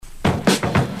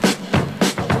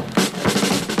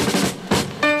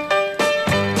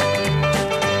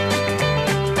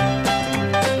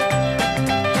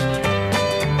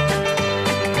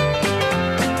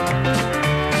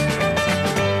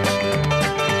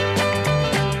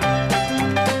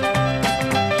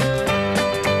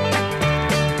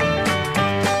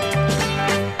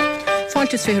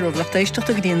agus féhir ó bhlachtéisteach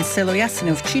a gdíon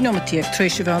Scoil Naomh Eirc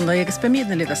tréise bhean le agus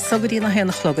bemíadna le sagarína héna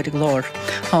chlogad i glór.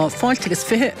 Tá fáilte agus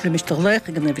fithe riimiiste leich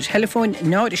a gna bhís telefóin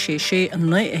 9 an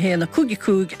 9 héna cúgi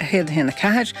cúg a héad héna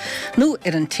ceair, nó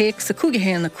an téic sa cúgi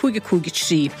héna cúgi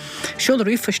trí. Seola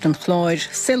rífist an chláir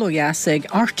Scoil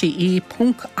rte.ie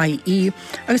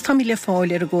agus tá le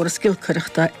fáil ar a ggóra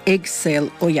scilcuriachta ag Scoil.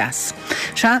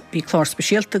 Se bhí chlár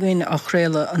speisialta gain a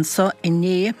chréile an sa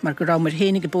inné mar go rámar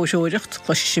hénig go bóiseoireacht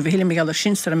chluis si bhí mé gal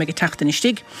sin ar a mé teachtain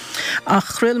istig. A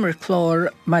chréilmar chlár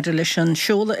maidir leis an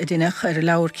seola a dínach ar a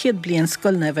leabhar 100 bliain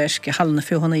Scoil Naomh Eirc go halna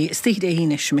fiúhannaí stíd é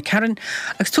híine sem cearan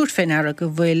agus túir féin ara go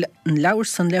bhfuil an leabhar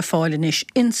san le fáilin is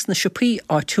ins na sipaí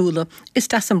áitiúla is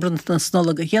das an brunat an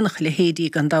Nollag a dhéanach le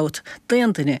hédaí gan dát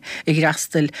daondaine ag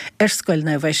rastal ar Scoil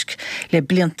Naomh Eirc le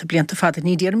blianta fada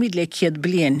ní díar míad le 100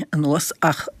 bliain an nuas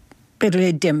ach beidir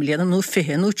le 10 bliain nó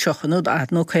 20 nó 30 nó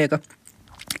 10 nó 50.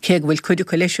 Céag bhfuil cuidiú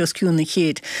coléisios ciúna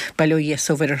chéad bailó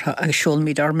dhéas ó bheidirtha agus seol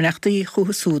míad armanachtaí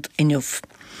chuthasúd inniuh.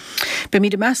 Be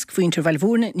míad measc faointear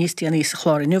bhailmhúrna níos tíana sa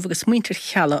chláir inniuh agus muintir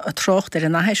chealla a trocht ar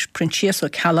an aithis princíos ó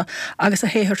chealla agus a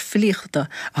héthir filíochta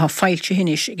a fáilte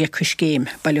hinis ag chuiscéim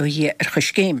bailó dhé ar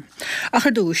chuiscéim. A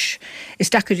chu dúis is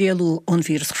deacair réalú ón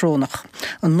vírus chránach.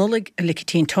 An Nollag a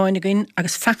licitín táinagain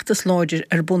agus feachtas láidir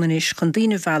ar bunanis chun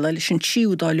daoine bheala leis an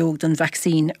tíúdáileog den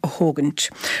vaccín a thógant.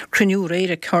 Cruniú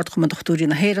réire ceart chum an dochtúí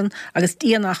na héireann agus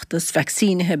díanachtas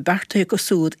vaccínithe bertaithe go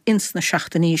súd ins na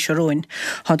 16 seróin.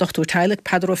 Tá dochtúr teileach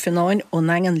Peadar Fionn ó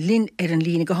negan lin ar an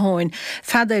lína go háin.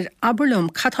 Fadar aberlum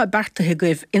catá bertaithe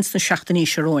goibh ins na 16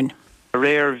 seróin.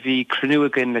 Réir hí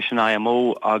cruúigin leis an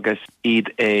IMO agus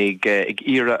iad ag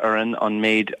ire an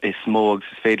méid is mó agus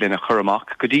is féad linn a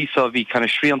churamach. Go dtí sa bhí chuna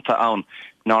sríanta ann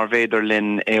nar féidir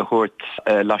linn é thuirt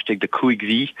laistigh de 5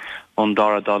 bhí an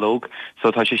dara dalóg.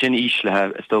 So tá sé sin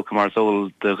íslethe istócha mar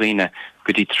zól de riine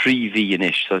go dtí 3 bhí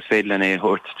inis, so is féad linn é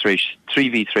thuirt 3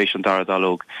 bhí tréis an dara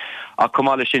dalóg. A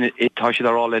cumála sin tá sé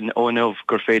darálinn ónmh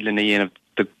gur féad linn a dhéanamh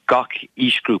de gach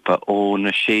ísgrúpa ó na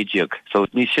séideag. So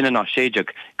ní sinna ná séideag,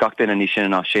 gach duine ní sinna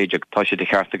ná séideag, tá sé de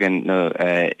cheartagin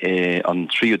an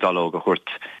tríú dalóg a chuirt.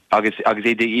 Agus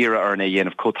é de ire ar na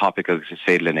dhéanamh cótápic agus is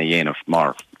féad linn a dhéanamh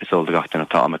mar is ó de gach duine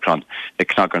tá Omicron le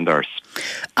cnag an durs.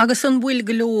 Agus an bhfuil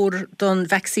golóir don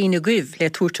vaccín a gcuibh le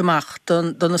túirteach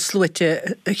don na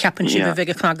slúite cheapan si bheith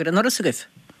a cnagar an oras a gcuibh.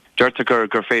 Dúirte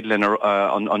gur féadlinn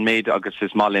an méid agus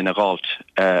is málinn a gáilt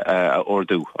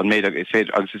ordú. An méid agus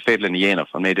is féadlinn a dhéanamh,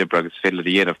 an méid ibre agus féadlinn a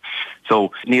dhéanamh.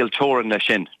 So níl tóran le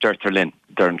sin dúirtar linn,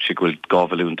 dúirn si bhfuil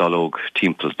gábhalún dalóg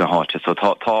timplas na háte. So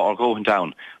tá ar going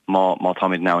down má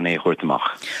táid ná é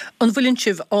chuirtamach. An bhfuilinn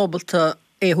sibh ábalta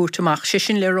é chuirtamach sé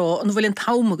sin le rá, an bhfuilinn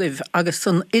támagaibh agus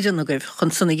san idirnagaibh chun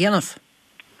sanna dhéanamh.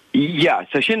 Yeah,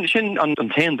 so sin an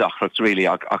téandachreacht really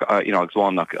agus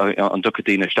bháinach an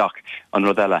ducadína isteach an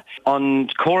rodella. An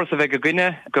choras a bheith go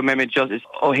gine go mé just is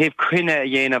ó héh cuine a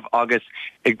dhéanamh agus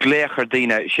i gléachar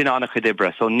daine sin annach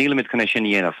ibre, so nílamid chuna sin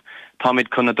dhéanamh. Táid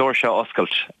chuna dúir se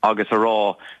oscailt agus a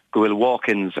rá go bhfuil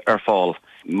walk-ins ar fáil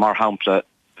mar hampla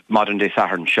modern day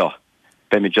saharn seo.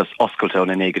 Be mé just oscailte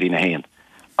na négadína héin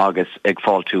agus ag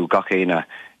fáil tú gachéine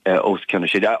os cynna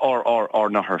siad, or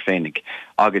na her féinnig.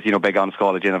 Agus, beg an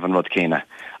scála déanamh an rud céine.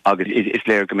 Agus is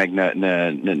léir go méid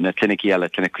na clinic eile,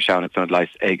 clinic cwisiána tún leis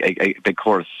ag big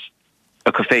chóras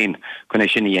a go féin chun é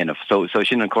sin dhéanamh. So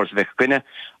sin an chóras a bheith gine,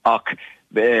 ach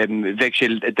bheith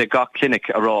siad de gach clinic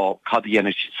a rá cad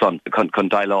dhéanamh son chun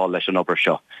dailá leis an obair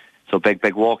seo. So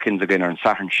beg walk-ins a gine ar an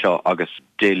saharn seo agus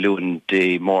dé luúin,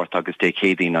 dé mórt agus dé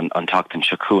cédín an tachtan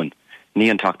seacún.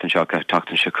 Ní an tachtan seo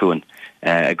tachtan seacún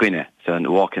a gine, so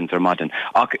an walk-ins ar madan.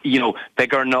 Ach,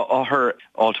 begar na áthar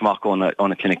áltamach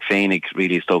on a clinic féinnig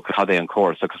really stoke had é an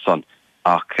chóras agus son.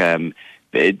 Ach,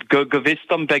 go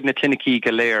bhistam beg na clinicí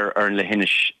go léir ar an le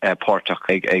hinis pórtach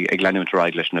ag leanúint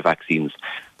ráid leis na vaccines.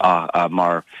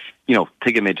 Mar,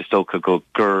 tuige méid de stoke go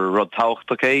gur rud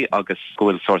tácht agus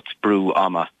gohfuil sort brú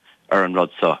ama ar an rud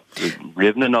sa.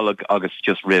 Ribh na Nollag agus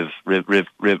just ribh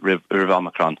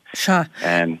Omicron. Sure.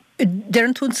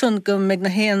 Deran tún san go méid na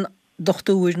héan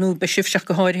dochtúir nó be sifseach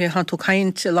go háirthe han tú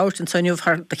caint láirtin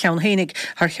sanniuh de cheann hénig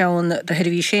haar cheann de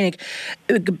heirhí sénig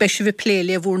be se bh plé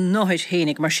le bhór náid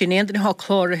hénig mar sin éan há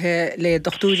chláirithe le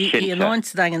dochtúí í an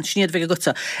dagan sníad bheith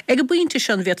gotsa. Ag go buinte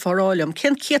sin bheith farrálam,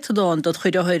 cén cétadáin dat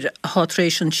chuid áir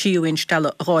hátrééis an siúin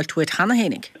stelle gáiltúid hena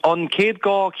hénig. An céad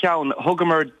gá ceann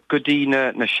thugamar go dtí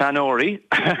na seanóirí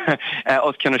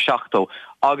os ceanna seachtó.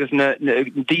 Agus na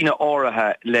dína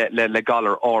áirithe le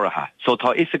galar áirithe. So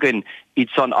tá isagin iad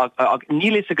son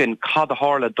níl isagin cad a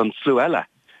hála don slú eile.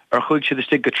 Ar chuig siad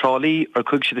istig go trálaí, ar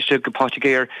chuig siad istig go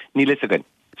pátigéir, níl isagin.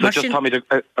 So just táid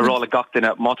a rála gach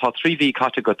duine má tá 3 bhí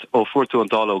categat ó fuirtú an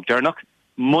dálóg dearnach,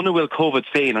 Mona COVID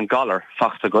féin an galar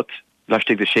fachta gut,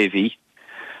 lastig de séví,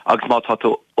 agus má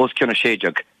tato os cionna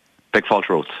séideag beg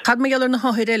faltrot. Cad me geall na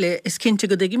háir eile is cinnte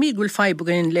go ag mígúil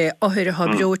feibugain le áthir a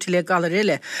habreote le galar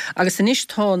eile. Agus in is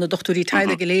tá na doctorí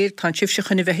Cheallaigh go léir tá sibse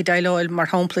chunne bheith daileáil mar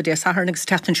hámpla de saharnig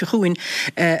tetan se chuin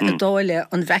dáile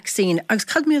an vaccín. Agus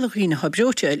cad mé riine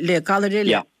habreote le galar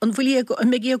eile. An bhfuil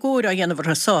an mé agóir a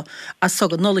dhéanamhar sa as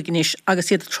sagad nolaganis agus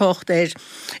iad trocht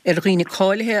riine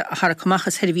cáilethe a har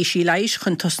cumachas herhí sí leiis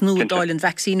chun tasnú dáil an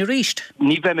vaccín a ríist.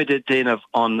 Ní bheith me déanamh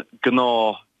an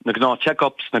gná na gná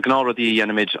check-ups, na gná rodí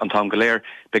dhéanamid an tam goléir,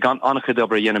 be gan annachid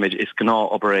obair dhéanamid is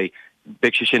gná obair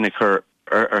big sé sinna chur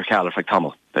chealar feag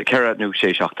tamil. Ceire nó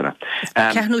sé seachtainna.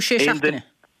 Ceathnú sé seachtainna?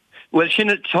 Well,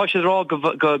 sinna tá sé rá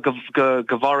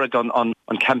go bharag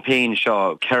an campaign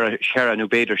seo ceire nó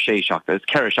beidir sé seachta. It's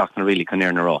ceire seachtainna really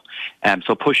chunéir na rá.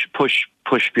 So push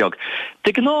beag.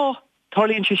 De gná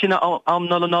Tarlíonn sé sinna am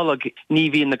Nollag ní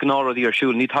bhíon na gná rodí ar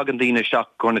siúil, ní tagan daoine seach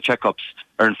gur na check-ups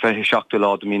ar an feithi seachta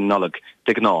lád mín Nollag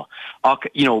de gná. Ach,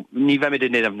 ní bheith mé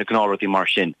déanamh na gná rodí mar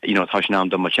sin, tá sin am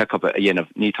dom a check-up a dhéanamh,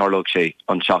 ní tarlóg sé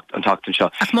an tachtan seo.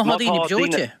 Ach má daoine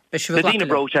brote? Daoine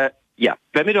brote, yeah.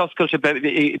 Bemid oscailte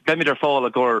bemid ar fáil a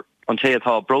gur an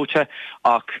téatá brote,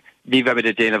 ach ní bheith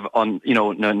mé déanamh an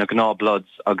na gná bloods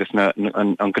agus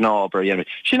an gná obair dhéanamid.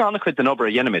 Sin annachcuid den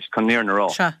obair dhéanamid chun níor na rá.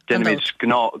 Déanamid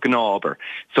gná obair.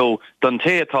 So don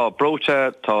téatá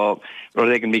brote tá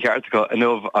roigan mí ceartcha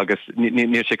anmh agus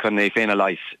níor sé chun é féin a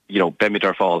leis, bemid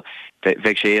ar fáil,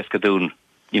 bheith sé éasca dún,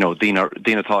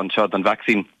 dínatá an seod an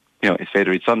vaccín. Is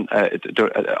féidir son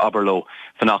aberlo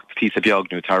fannacht pí a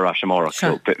beagnú tar rasamóra.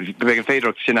 So beg an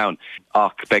féidir sin ann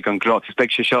ach beg an grot is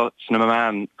beg sé seo sna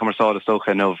man commersáda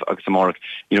socha nóh agus amóra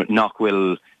nach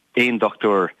bhfuil éon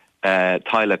doctor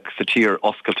Cheallaigh sa tír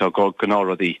oscailta go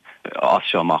gnáradí as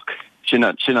seo amach. Sin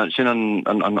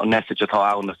an message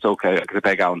atá ann na socha agus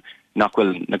beg ann nach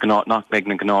bhfuil nach beg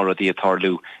na gnáradí a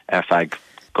tarlú feag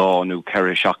gáú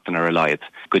ceir seachtain ar a laiad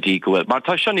go dtí go bhfuil. Mar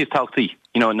tá sin níos táchtaí.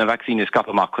 Na vaccine is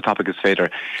capamach cotapagus féidir.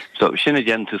 So sinna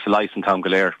dhéanú sa leis an tam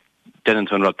goléir déanú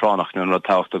an rud pránach nó an rud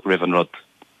táchtach rih an rud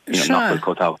nachfuil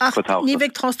cotá. Ní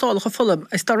bheith tástálacha fulla.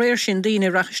 Is tá réir sin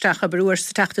daoine rachisteach a breúir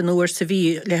sa teachta nuair sa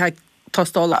bhí le heag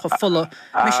tástálacha fulla.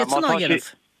 Me sé san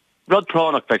ágéanamh. Rud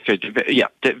pránach bheith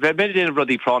mé déanamh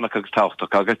rudí pránach agus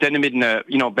táchtach agus déanana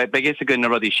midna begéis a gin na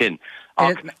rudí sin.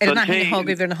 Ar naithne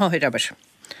hágaibh ar na háthir aber.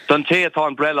 Don té atá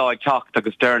an brella ag teacht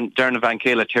agus dearna bhain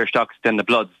céile tíirsteach den na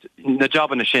bloods. Na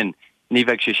job na sin, ní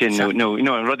bheith sé sin, no,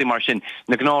 an rudí mar sin,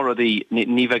 na gná rudí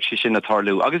ní bheith sé sin na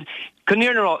tarlú. Agus,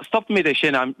 chuníor na stop mé é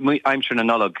sin, I'm sure na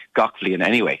Nollag gachlíonn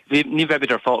anyway. Ní bheith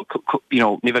beidir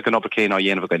ní bheith an obracéin á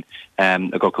dhéanamh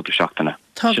againn a go cúpla seachtainna.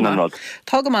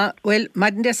 Tágama, well,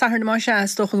 maidin de sahar na mar se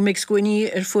stoch mé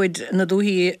scoiní ar fuid na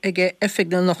dúhí ige effig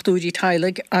na nachtúdí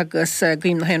Cheallaigh agus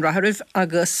grim na hen raharibh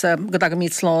agus godag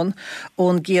míad slán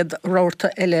ón giad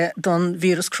ráirta eile don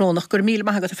vírus crónach gur míle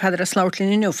maithagad a feidir a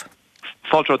sláirtlín inniuh.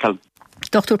 Fáiltreotal.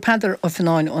 Dr. Peadar ó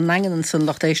Fionn ó Nangan san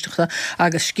Lochtéisteachta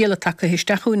agus scéile take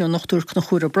histeachúin ó nachtúr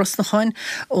cnachúr a Brosnacháin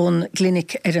ón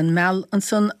clinic ar an mell an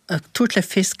san túirt le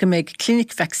fisca méid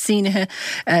clinic vaccínethe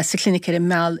sa clinic ar an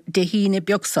mell de híine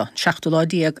beagsa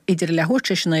 16 idir le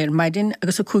thuirtréisina ar maidin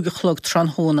agus a cúige chlog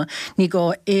tronhóna ní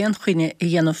gá éon chuine i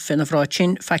dhéanamh fin a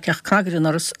bhráidsin feicech cragadin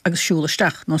agus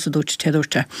siúlaisteach nó sa dúirt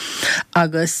teúirte.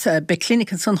 Agus be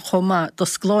clinic an san chomá do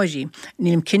scláirí,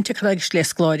 nílim cinnte chraigis le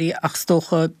scláirí ach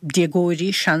stócha diagóirí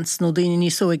seans nó daoine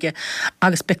níos óige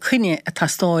agus be chuine a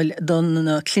tastáil don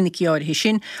na clinicí áirithe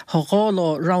sin thá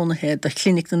lá ránathe de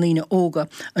clinic na líine óga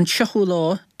an 7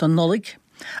 lá don Nollag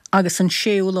agus an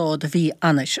 6 lá de bhí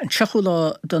anais. An 7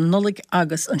 lá don Nollag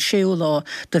agus an 6 lá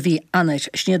de bhí anais.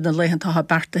 Sníad na leihantathe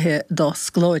bertathe do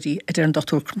scláirí ar an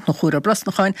doctor na chúra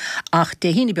Brosnacháin ach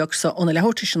de híine beagsa óna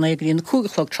lehairte sin éigeí na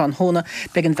cúgalchlog tronhóna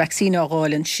beag an vaccín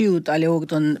ágáilin siúd a leog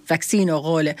don vaccín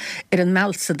ágáile ar an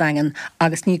mell sa dagan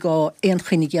agus ní gá éon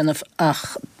chuine géanamh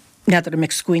ach neidir me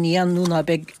scoiní an núna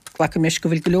beag Wacha mis go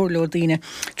bhfuil golóir daoine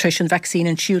treis an vaccín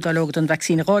an siúd a leog don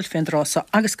vaccín gáil féin rása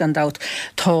agus gandát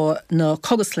tá na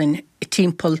cogaslinn i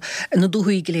timppel na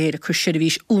dúthaí léir chu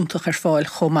sirhís úntach ar fáil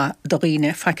chomá do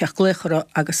riine feiceach gléchara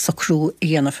agus sacrú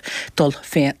dhéanamh dul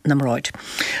féin na mráid.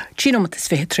 Tíomat is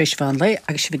fé treis bhain le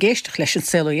agus si bhgéisteach leis an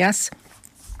Cheallaigh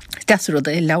Deasúd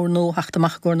é leabhar nó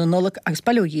heachtamach gur na Nollag agus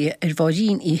bailúí ar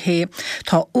bháidín í hé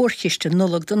tá rchiste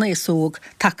Nollag donna sóg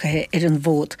takethe ar an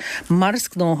bhód. Maras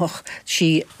gnóthach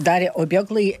si daire ó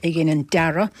beaglaí a ghéanaan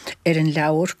deara ar an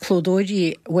leabhar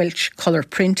clódóidí Welsh Colour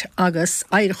Print agus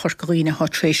éirichar goghine há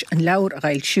tréis an leabhar a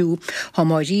gail siú há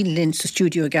máidín linn sa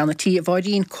stúdio ganatí a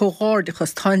bháidín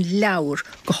cóghardachas tá an leabhar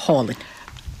go hálainn.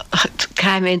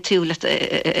 Caimén tú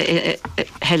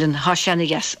Helen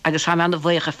Hoshannigas agus ha an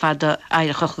bhaocha fada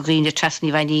Eirc a gríine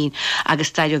trasní bhaín agus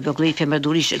staile be glífe mar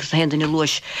dúris agus hen in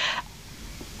luis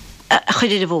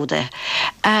chuidir bhóda.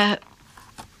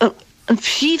 An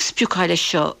fríomhspiúáile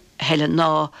seo Helen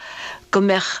ná go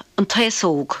mbeadh an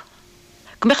taisóg,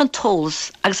 go mbeadh an tólas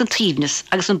agus an tríomhnas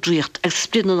agus an dríocht agus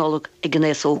sprinanólag ag an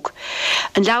éasóg.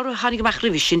 An leabhar tháinig amach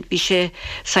rih sin bhí sé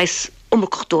 6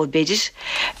 umrcochtó beidir.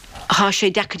 Há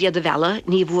sé decadiad a bhela,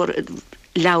 ní bhór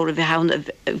leabhar bhí hán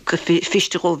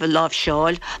fisteó bh lábh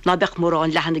seáil, ná bheadh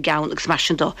mórráin lehanna gabhain agus mar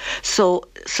sin dó. So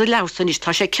leabhar san is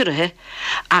tá sé cuirithe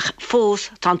ach fós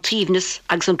tá an tríomhnas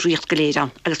agus an dríocht go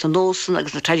léireán, agus an nósan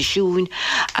agus na tradiisiún,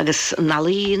 agus an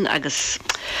nalíon agus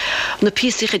na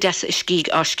písacha deasa is cíg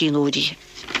á cín Oide.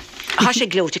 Tá sé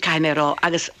glóte caiimé rá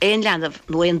agus éon leanamh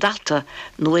nó éon dalta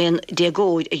nó éon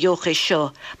déagóid a dheocha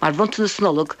seo mar bhainteanna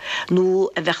Nollag nó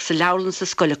a bheith sa leabharlann sa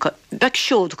scoileacha. Beic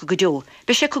seód go deo,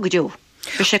 be sé go deo.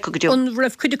 An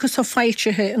raibh chuideachas sa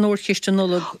fáiltethe an rchiste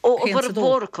Nollag.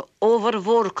 Óhar a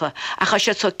bhórcha a cha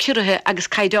sé tá cuirithe agus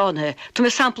caidánthe. Tá mé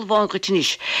sampla bháin go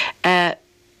tinis.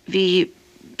 Bhí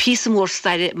písa mór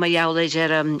staire ma jaulaid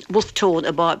wolftón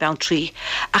a bán trí.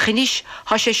 A chaníis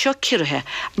há sé seo cuirithe.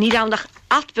 Ní lánach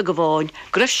atbe go bháin,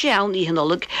 go raibh sé ann í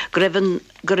Nollag, go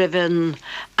raibh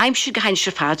aimse go hain se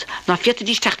fad, ná fiata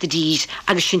dís teachta dís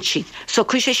agus sin. So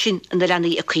chuis sé sin an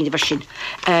leanaí a chuoine bhar sin.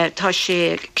 Tá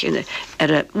sé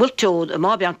ar bhilteón a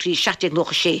má bean trí 7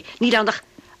 nócha sé. Ní lánach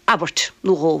Abert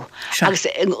nó agus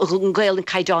an gael an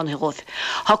caidáin heróh.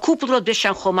 Tá cúpla be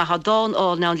an chum a ha dáin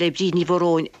á ná le bríd ní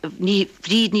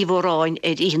bhóráin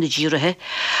íhanna ddíirithe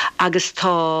agus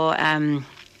tá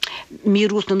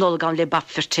míút na Nollag an le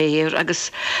bapfertéir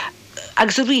agus a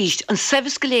ríist an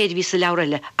 7 goléad ví sa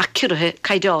leabharile a cuirithe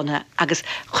caidána agus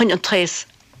chun an tréas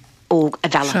óg a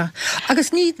bhela.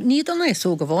 Agus ní an éis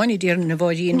óg a bháinní déarn na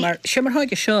bháidín mar simar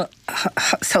haige seo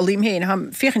salím héin ha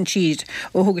fichan siad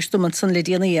ó thugus duman san le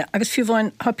déanaí agus fiú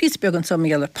bháin ha písbegan sam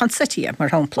méile pansetia mar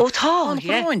hampla. Ó tá,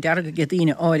 bháin dearga go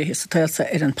dtíine áirithe sa tailsa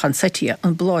ar an pansetia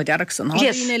an bláid dearg san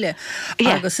háile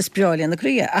agus is breáil na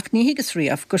grí ach ní higus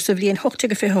riamh gur sa bhíon 8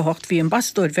 bhí an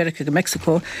bastóir Verica go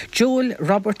Mexico Joel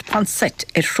Robert Panset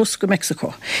Rus go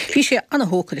Mexico. Bhí sé anna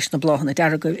hócalis na bláhanna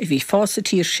dearga i bhí fása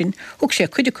tír sin thug sé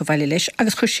chuide go bhile leis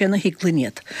agus chuir sé na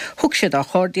higlíniad. Thug sé dá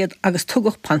chádiad agus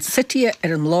tugach pansetia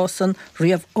ar an lásan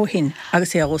riamh ó hin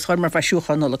agus é agus mar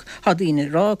bheisiúcha Nollag. Tá daoine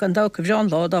rá an dá go bhreán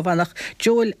lá dá bhanach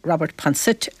Joel Robert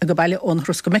Panset a go baile ón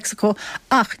Rus go Mexico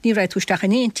ach ní raibh túisteach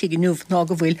an éon tíige nuamh ná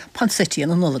go bhfuil pansetia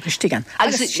na Nollag istigan.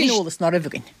 Agus sinolalas ná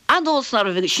ribhagin. Anolalas ná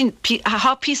ribhagin sin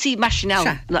há PC marsinál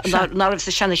ná ribh sa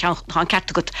sena an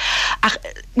catagat ach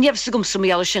níamh sa gom som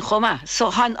méall sin chomá. So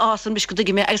han ásan mis go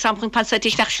duigi mé agus sampling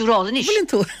pansetia nach siúrála níos. Bhfuiln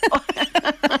tú.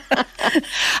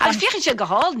 Agus fiochann sé go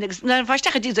háil nar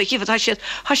bhaisteach a dí do chifah tá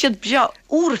siad beo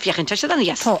úra fiochann tá siad an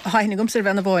yes. Tá hainnig gomsar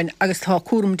bhena bháin agus tá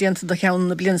cuam déanta do cheann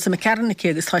na bliana sa mecarnic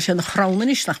agus tá sé na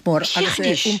chránanis nach mór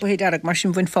agus úmpaí dearag mar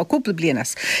sin bhain fá cúpla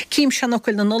blianas. Cím se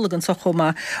nachfuil na Nollagan sa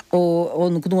chuma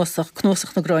ón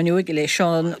gnósach na gráinú ige le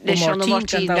Seán agus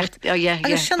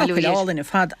se nachfuil álainn a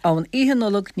fad an ihe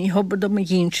Nollag ní hobar do ma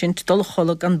dhín sin dul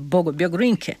cholag an bogad beag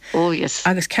rínce.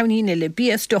 Agus ceanníine le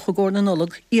bías deocha gcór na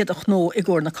Nollag iadach nó i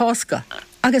gcór na Cásca.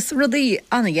 Agus rudaí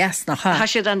anna yes na ha. Tá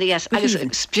sé an yes agus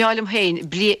spiáilm héin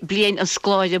blian an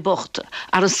scláide bocht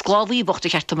ar an scláhí bocht a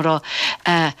cheartam rá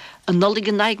an Nollag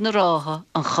an naig na rátha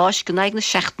an cháis go naig na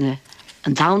seachtaine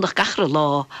an dánach gachra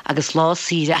lá agus lá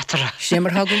síre etara.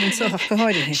 Sémar hagann sa go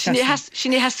háirithe.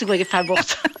 Sinné heasta go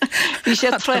fearbocht. Bhí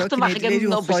sé trocht amach gan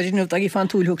nóáidirnú ag fan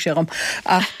túlthúg sem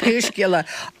a péisciile.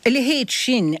 Ile héad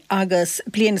sin agus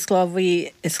blian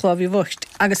scláhí bhocht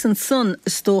agus an son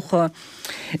istócha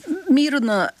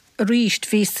míranna ríist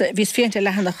vís féinte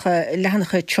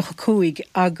lehannacha trocha cúig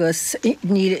agus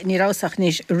nírásach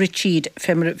níos rchiste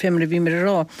femra bhí mar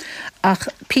rá ach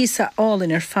písa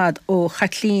álinn ar fad ó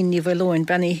chatlín ní bhfuilóin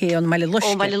benna hé an meile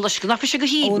luisce nach sé go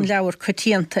hí ón leabhar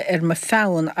cotíanta ar ma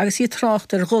fáin agus í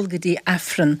trácht ar ghulgadí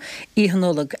efran í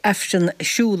Nollag efran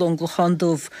siúlón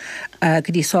gluchandómh go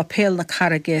dtí sápéal na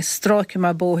carige stráice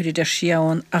má bóthir idir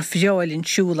siáin a bheáilinn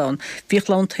siúlán bhíoh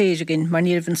lán téisigin mar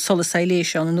níorhann solas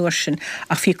éiléise an nuair sin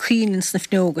a bhí Queen's na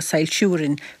fneoga sail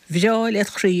siúrin bhreáil éad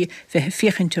chrí bheith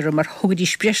fiochantar mar thugadí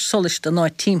spreis solis den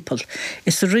náid timppel.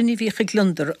 Is rinne bhíocha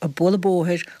glundar a bóla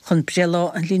bóthir chun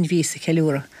brelá an lín vísa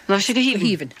ceúra. Ná sé go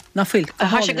híhann. Na fuil.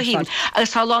 Tá sé go híhann.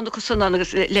 Agus tá lána go sanna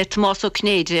agus le Tomás ó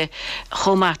Cnéide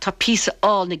chomá tá písa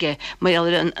álnige mai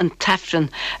an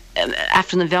tefran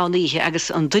efran an bheaníthe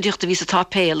agus an duideochta ví a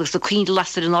tápéil agus do chuoin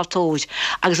lastar an átóid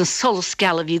agus an solas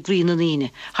scala bhí grín an íine.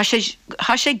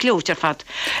 Tá sé glóit ar fad.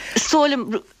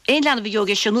 Sólim Ein leanana bhí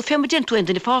yoga sin, nú fé den tú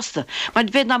dina fásta. Mar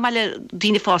bheith ná meile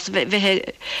dina fásta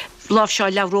bheith láh seo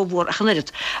leróhór a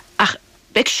chanirid. Ach,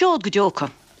 beag seod go deocha.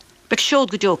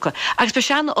 Agus be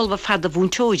seanna olba fad a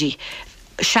bhúntóidí.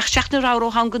 Seach na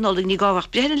ráró hangan Nollag ní gáhach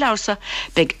brehéna leirsa,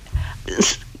 beag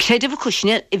chéidir bh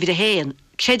cusine I bhí a héan.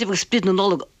 Chéidir bh spid na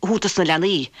Nollag hútas na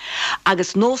leanaí.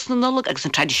 Agus nós na Nollag, agus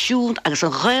an tradiisiún, agus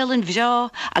an ghéilean bhreá,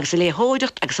 agus a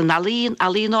léthóideacht, agus an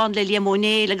alíonán le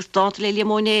léamónéil, agus dáanta le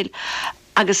léamónéil,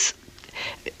 agus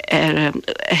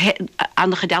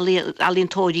annach alíon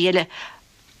tóidí eile.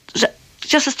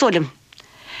 Just a stólim.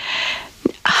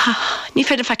 Ní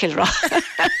féidir feiceil rá.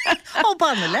 Ó,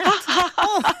 banna le.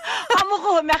 Am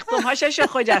go meachtam, há sé seo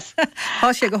chuideas.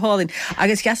 Há sé go hálinn.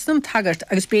 Agus gasnam tagart,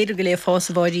 agus beidir go le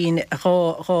fása bháidín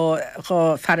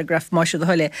rá paragraf máise do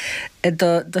thuile,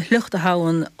 de hlucht a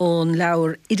háin ón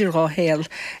leabhar idirrá héal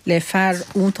le fear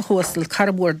únta hóstal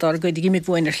carbúrdar go dtí gimig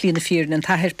bhhain ar slína fírin an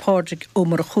taithir pádraig ó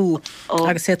mar a chú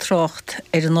agus é trácht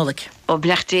ar an Nollag. Ó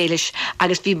blechtdéilis,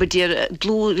 agus bhí badír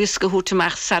glú risca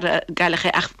hútamach sar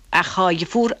gailacha a cháide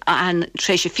fúr an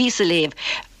tréise físa léh.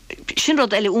 Sin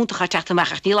rud eile úntacha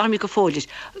teachtamach ach níl armí go fóilis.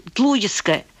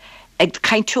 Glúiske ag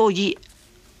caintóidí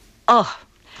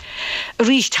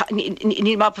ríist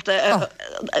ní mápata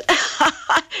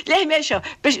le mé seo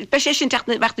be sé sin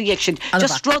teachna bheachta dhéag sin.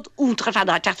 Just rud úntacha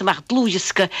fada teachtamach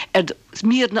glúiske ar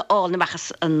mírna áil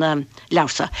namachchas an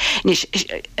leabhsa. Nís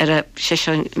ar sé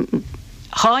seo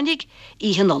hánig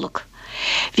Ihe Nollag.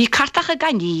 Bhí cartacha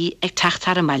ganí ag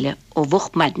teachtar a meile ó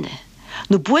bhucht medne.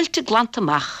 nó builte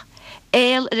glantamach,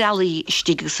 éil realí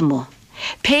stígus sa mó.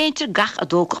 Péintir gach a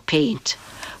dógach péint.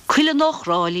 Cuile nóch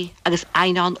ráli agus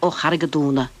einán ó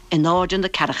charagadúna in áden de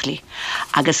carachlí,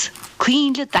 agus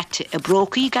cuínle date a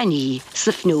brocaí ganí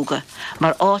sa fnúga,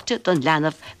 mar áte don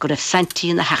leanamh go raibh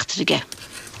sentí na heachtarige.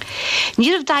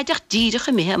 Níramh daideach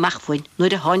díirecha mithe amach foin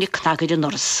nuair a tháinig cnagaid an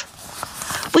noras.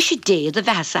 Bu sé déad a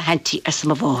bheitsa hentí ar sa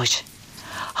bháid.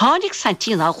 Tháinig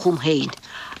sentí ná chum héin,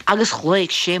 agus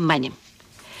chléig sé menim.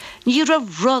 Ní rah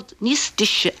rud níos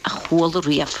duise a chóla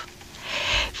riamh.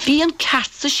 Bhí an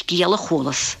ceart sa scéal a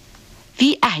chólas.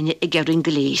 Bhí aithne I gceirinn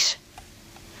go léis.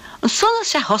 An sonna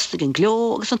sé hostig an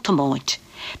gló agus an tomáint.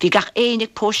 Bhí gach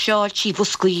éananig póseáil tí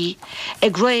bhuscaí,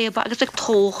 ag réaba agus ag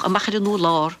tóch a machar an nó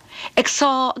lár, ag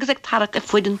sá agus ag tarach a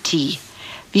fuid an tí.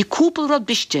 Bhí cúpal rud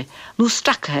biste nó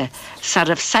stracathe sa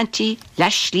raibh sentí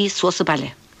leis slí suas a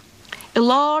baile. I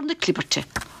lár na clibarte,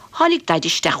 tháinig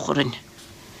daidir steachúrin.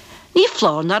 Ní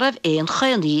flár na raibh éon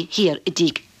chaonaí hir I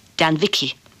dtí den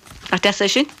Vicky. Ach desa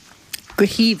sin? Go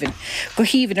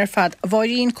hívan ar fad, a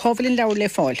bháiríon cóbhalinn leabhar le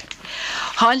fáil.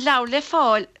 Tá leabhar le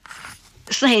fáil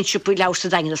sna héin siúpaí leabhar sa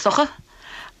daine socha,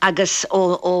 agus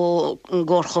ó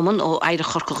gcórchuman ó éire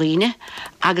chorcaghine,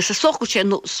 agus a soch go sé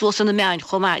suas na meáin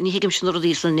chomá, ní hiigim sin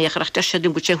rodí san néchar, ach deise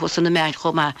dún go sé huas na meáin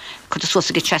chomá, chud a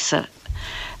suasa go tesa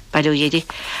bailú dhéidir.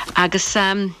 Agus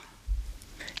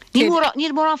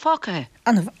níl mór an fácathe.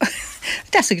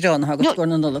 Desa grán agus gúir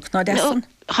na Nollag, ná desan?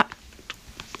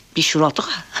 Bhí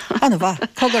siúrátacha. Anna bha,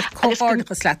 cogur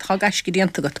cóbhardachas leat, chá gaisci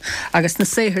díantagat, agus na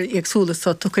séhir ag súlas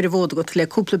sa tucair bhódagat le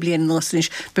cúpla bliana nósanís,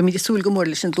 be míidir súil go mór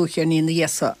leis an dúchéar ní na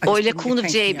dhéasa. Ó le cúnamh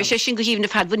dé, be sé sin go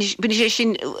híomna fad, buni sé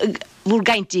sin bhúr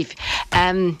gaintíh.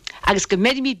 Agus go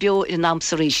méid mí beo in nám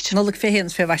sa ríist. Nollag fé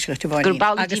héans fé bhaisireacht bháin.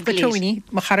 Agus go tóiní,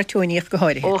 má charatóiníoch go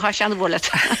háirí. Ó, há seanna bhólat.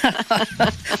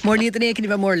 Mór líad an éigean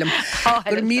bheith mórlam.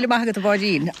 Gur míle maigad a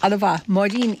bháidín, alla bha,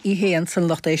 máidín I héan san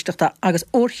locht éisteachta, agus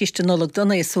orchiste Nollag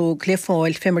donna so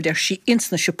gléfáil fémar der sí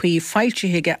insna siúpaí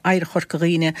fáiltíige éire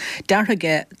chorcaghine,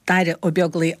 dearthaige daire ó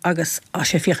beaglaí agus a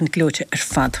sé fiochan glóte ar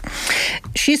fad.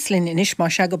 Síoslinn inis má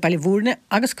se go bailhúrne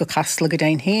agus go casla go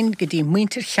dain héin go dtí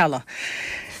Muintir Cheallaigh.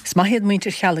 Smahiad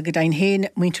Muintir Cheallaigh go dain héin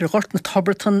Muintir ghort na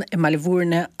Toberton I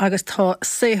Malibhúrne agus tá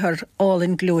séthar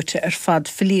álinn glóte ar fad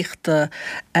filíochta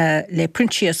le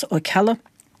Princíos ó Cheallaigh.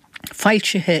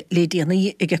 Fáiltithe le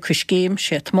déanaí ag a criscéim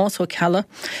sé Tomás ó Cheallaigh,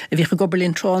 a bhí go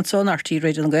gobarlín tránson artí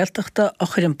réidir an Gaeltachta a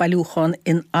chur an bailúcháin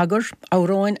in agur,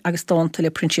 áráin agus dáanta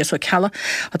le Princíos ó Cheallaigh.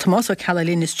 A Tomás ó Cheallaigh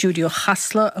lín stúdio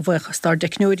Hasla a bhfuil star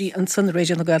decnúirí an san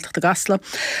réidir an Gaeltachta Gasla.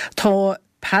 Tá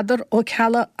Peadar ó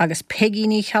Cheallaigh agus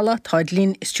Pegíní Cheallaigh, táid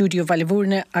lín stúdio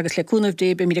Valivúrne agus le cúnamh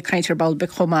dé be míidir caiintear balbe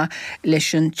chomá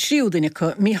leis an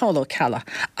tríúdainice Mícheál ó Cheallaigh.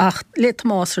 Ach le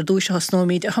Tomás ar dúise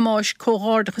hasnómíid a chamáis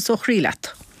cóghardachas ó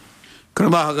chríleat.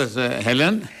 Agus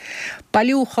Helen?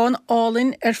 Bailúcháin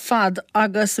álinn ar fad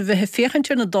agus bheitthe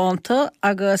féchantir na dáanta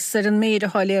agus ar an méad a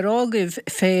háile rágah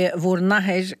fé bhór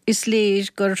nathir is léir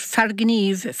gur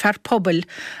fergníomh, ferpobal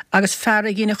agus fer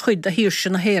a gine chuid a híirse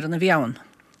na héan a bheann.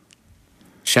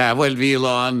 Se bhfuil bhí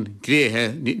láin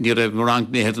gréthe ní raibh mar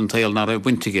rang néhead an tail ná raibh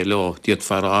buintige le díad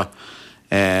farrá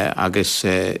agus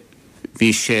bhí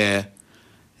sé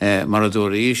mar a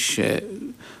dúiríis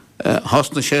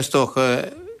hasna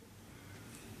séstocha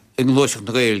ag glóiseach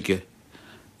na Gaeilge.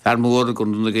 Fer mór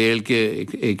gon na Gaeilge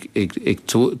ag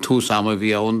túsama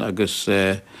bhí ann agus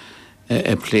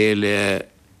pléile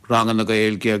rangan na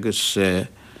Gaeilge agus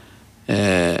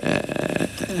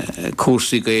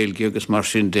cuasaí Gaeilge agus mar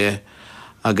sin de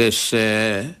agus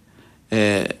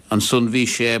an son bhí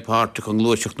sé páirteach an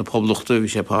glóiseach na poblachta, bhí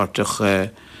sé páirteach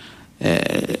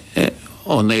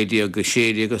an éide agus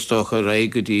séide agus tócha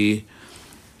raigidí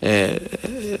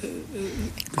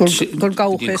gur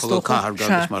gáchas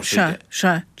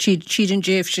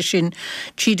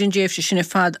tíad an déifse sin a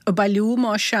fad a bailú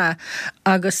má se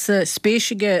agus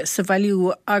spéisiige sa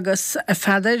bhailú agus a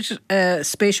fadar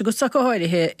spéisi go sac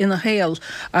áirithe ina héal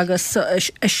agus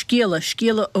scéala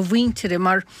a bhaintere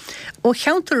mar ó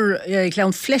cheantar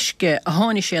leann fleisce a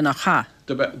tháinig sé nach cha.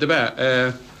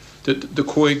 De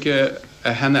cóige a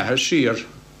n-athar sír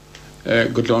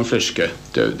go leann fleisce.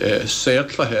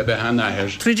 Séirtlathe be n-athar.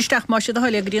 Trídisteach má sé a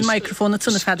háile gríon microfóna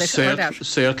tunna fadar.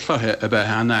 Séirtlathe a be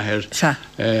n-athar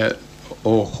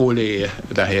ó chólaí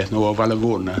dahé nó ó bhela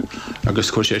bhórna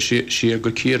agus chuir sé sír go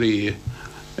cíirí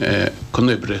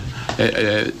conibre.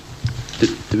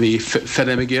 Bhí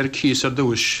ferime géir cís ar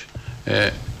dúis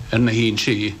ar na hín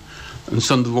sí an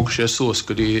son bhog sé sós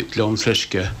go dtí leann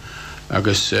fleisce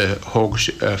agus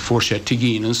fór sé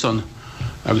tigín an son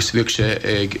agus bhíh sé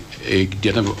ag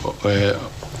déanamh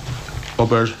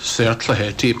obair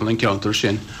séirtlathe típal an ceantar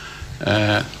sin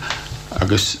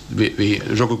agus bhí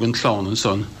rugad an tlán an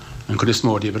son an chud is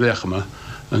mórdí bhréachama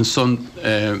an son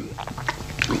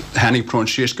hanig prón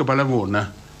síos go bailile bhórna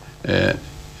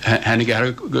hanig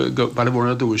go bailile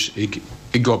bhórna dúis ag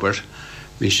gobar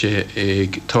bhí sé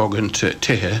ag tágant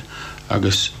tithe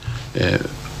agus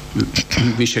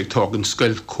bhí sé ag tágant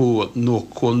scoil cóil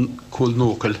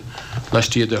nócail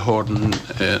leistíad a hádan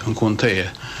an cóntaithe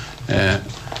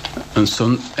an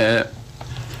son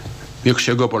bhíh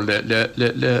sé gobar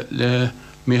le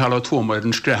Míhall Tómar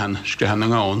an screhan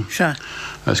an gáin.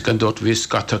 Agus gan dort bhí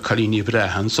scata caríní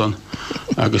brehan son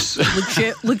agus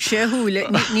Lug sé húile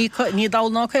ní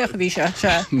dáná chuach bhí se.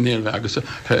 Níl agus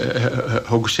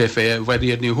thug sé fé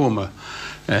bhairíad ní thoma.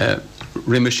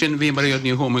 Riime sin bhí maríad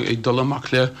ní thoma ag dul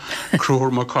amach le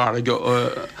crúr má cá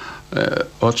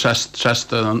ó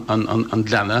tresta an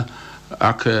leanna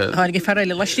ach Tháinig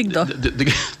ferraile leistigdó.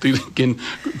 Gin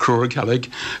crúr cealaigh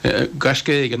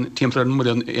gascé an timpar an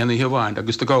mudan ana heabháin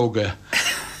agus do gága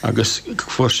agus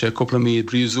fuair sé coppla míad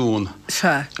bríosún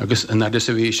agus an nada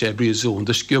sa bhí sé bríosún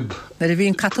de sciub. Na a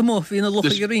bhíon catamó hí na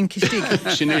locha go rin cistí.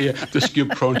 Sin é de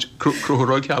sciub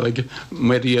crúrá cealaigh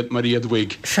maríad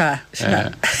bhuig.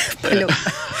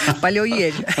 Bailó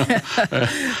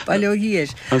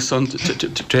híir. An son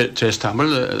tres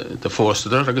tamil de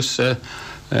fóstadar agus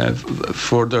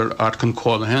fórdar arcan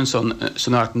cóla hen san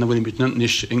arcan na bhfuin bitna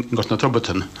níos in gosna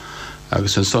trobatan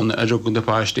agus an son a rugun de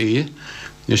páistí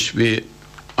níos bhí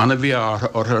anna bhíar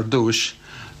ar dúis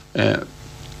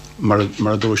mar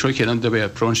dúis ó chéan de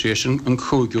bheith pronunciation an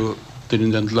chúgiú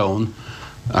duine den lán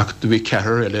ach do bhí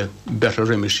ceathar eile betar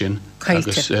riimi sin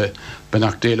agus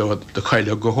benach déile de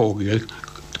Cheallaigh go hógail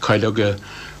Cheallaigh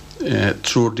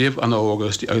trúrdíobh an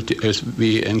águs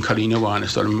bhí an Cailín amháin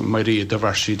is mar riad de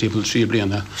bharsí tíbal trí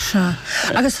bliana.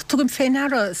 Agus tugam féin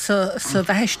ara sa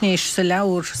bheithsnéis sa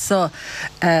leabhar sa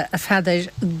a fadar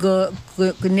go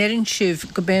néirinn sibh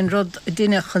go ben rud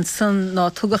duine chun san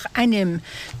ná tugach anim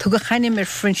ar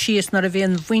Fransíos nar a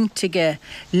bhíon bhaintige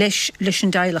leis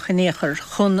an deilech in éair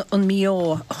chun an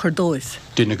mío a churdóibh.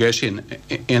 Duine gé sin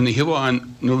in hiháin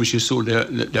nuair sé sú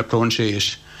le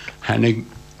Fransíos hanig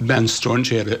ben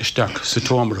stronséire isteach sa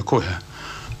tómar a cuthe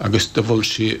agus de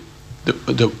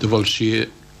bhfuil si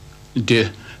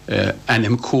de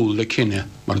anim cúil le cinenne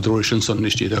mar dúir sin son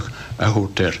istíideach a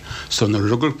thuirtéir. Son na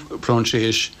rugur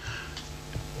Fransíos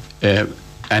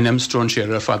anim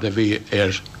stronséire a fad a bhí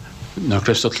na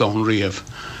Christa tlán riamh.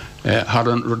 Har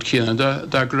an rud cíanna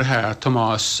de grothair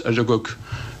Tomás a rugug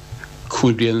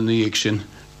cúdíana na dhéag sin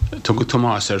tugad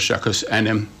Tomás seachas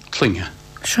anim clinge.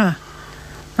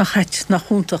 Nach heit nach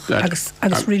húntaach agus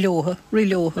rilótha.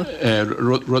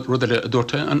 Rud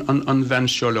dúirta an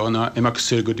bhainseolána imach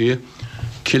sigurdí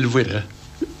cilmhuire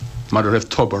mar a raibh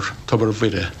tobar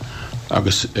mhuire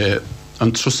agus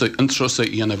an trusa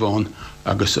íana bháin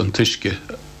agus an tuisce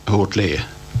thuirt léi.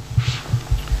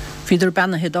 Fiidir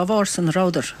bennahead á bhar san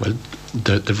ráidir. Well,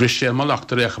 de bhrisé má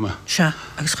leachtar réchama. Se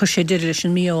agus chu sé deidir leis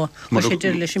an mío sé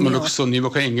deidir leis an mío. Son níh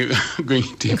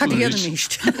gaintí.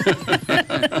 míist.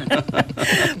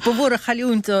 Ba bhór a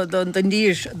chaúnta don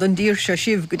dír se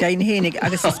sibh go daon hénig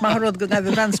agus is marrad go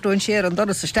bh ranstróin séar an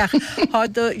doras isteach. Tá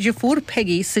de fúr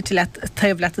Peggy sit le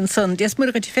taobh le an son. Dís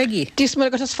mar go Peggy. Dís mar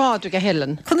go is fád go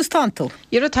helen. Chun is tantal.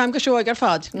 Ar a time go seoig ar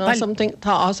fad ná something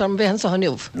tá as am bhéan sa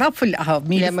hanniuh. Náfuil a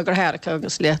mí le me gur hair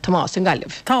agus le Tomás an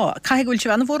galibh. Tá caihúil se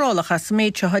bhena bhórálachas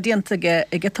méid se hadíanta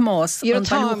ige Tomás an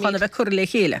talúchanna bheith cur le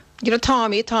chéile. Gur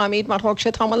támíd mar thug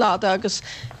sé táláda agus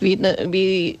bhí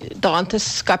dáanta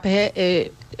scapathe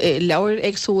leabhar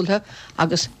agsúlathe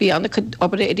agus bhí anna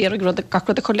obair idir gur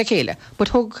gacrad a chur le chéile. Bud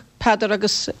thug Peadar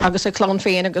agus a clán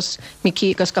féin agus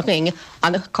micí agus ganéine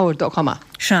anna cóirdó chama.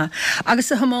 Se.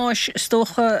 Agus a Hamáis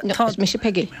stócha mi sé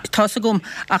Peggy. Tá a gom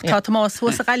ach tá Tomás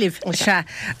fuas a galibh se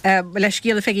leis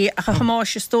géala Peggy ach a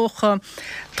Hamáis stócha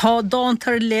tá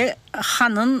dáantar le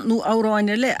chanan nó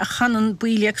áráinir le a chanan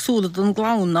buile agsúla don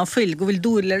glán á fil go bhfuil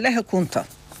dúir le lethe cúnta.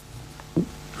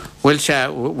 Well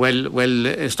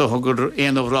is toch gur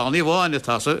een of rani bháin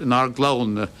tá nar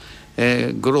glán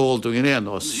goróldú in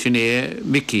énos sinné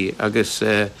Mickey agus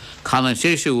canan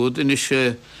sé siúd in is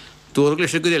dúr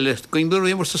leis a goile goin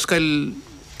bur mar sa scail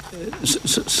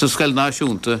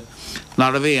náisiúnta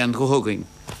nar a bhéan go thugain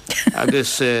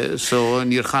agus so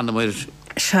níor chana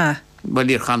mar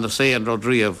níor chana sé an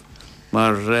rodríomh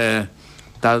mar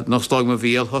nó stáig ma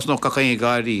bhíal hos nó cachain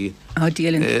gáirí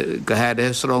go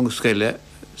héide strong scaile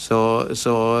so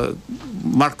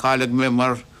marcáileag mé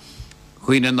mar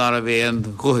chuoine nar a bhéan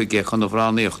gohuiige chun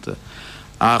bhráníochta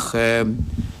ach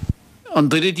an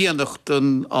duine díanacht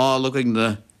an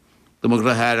álaghine do mar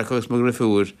rathach agus mar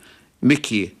rafuair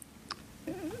Mickey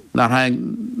nar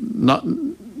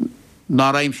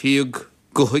aim siúg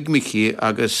gohuiig Mickey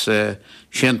agus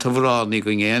sin bhrání go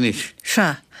ngéanis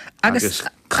agus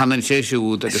canan sé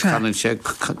siúd agus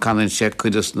canan sé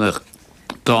chuidas na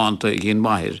dáanta i gén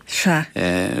maithir.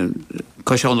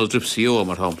 Cosánna dripsío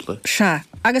mar hampla. Se.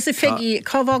 Agus i Peggy,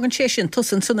 cábhágan sé sin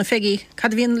tusan sunna Peggy,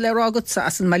 cad bhíon le rágutsa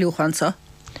as an maiúchansa?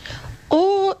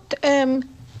 Ó,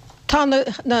 tá na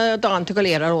dáanta go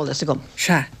léar arolalas a gom.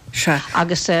 Se.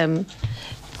 Agus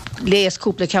léas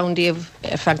cúpla ceandaíomh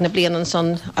feag na blianan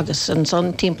son agus an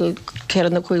son timppla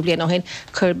cean na cúi blian á hain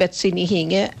chur Betsy ní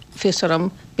hinge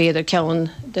fisaram Peadar ceann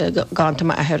de gáanta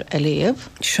maithir a léamh.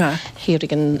 Se.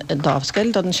 Hírig an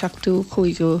dábhscail don seachtú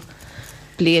chuigú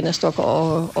bliana sto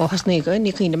ó hasnéga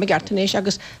ní chuoine me gartanéis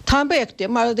agus tá beachta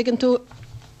mar dgan tú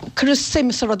chur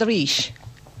simas a rud a ríis.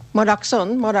 Marach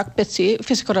son, marach Betsy,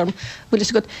 fisaram, bhfuil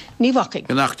is go ní bhacaigh.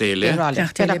 Nachtéile.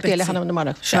 Nachtéile hanam na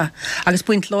marach. Se. Agus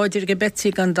buint láidir go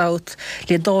Betsy gan dát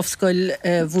le dábhscoil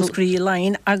bhúscrí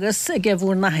lein agus ge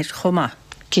bhúr naithir chomá.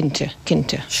 Cinte.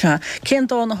 Se. Cén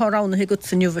dána thrána hi gut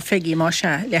san nniuh Peggy má se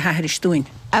le heithir stúin.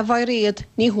 A bhaid réad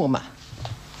ní thuama.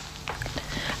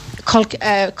 Col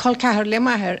cethir le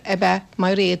maithir a bheith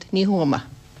mai réad ní thuama.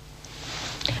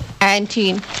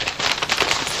 Antín.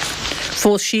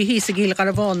 Fós sí hí a gíl gar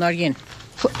a bháin ar gin.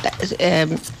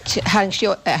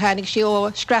 Hánig sí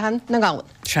ó scrahan na gáin.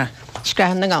 Se.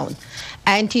 Scrahan na gáin.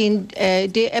 Antín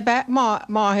dé a bheith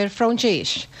máthir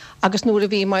Francéis agus nuair a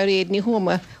bhí mai réad ní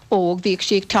thuama óg bhíh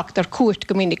sí teachtar cuairt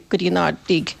go minic go dtí ná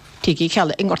dig tíí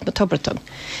cealla in gort na Tuberton.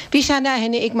 Bhí sé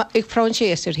nahinna ag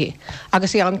Francéisir hí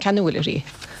agus í an canúla rí.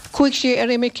 Cuaig sé ar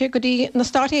imice go dtí na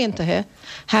starthéantathe,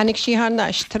 hánig sí há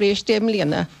neis tar éis 10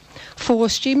 mbliana,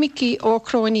 fóstí Mickey ó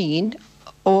Cronín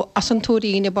ó as an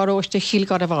túrín i baróiste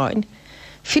Chiallaigh a bháin.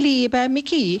 Filíbe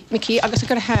Mickey agus a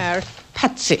gur hair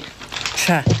Patsy.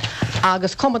 Se.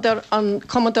 Agus commodar an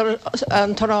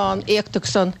tarrán éachtuk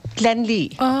san Glen Lee.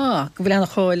 Go bhfuil anna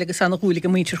cháil agus anna gúla go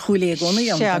muintir chuúla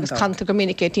gona Se agus canta go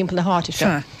minic é timp na háte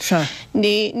se.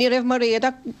 Ní raibh mar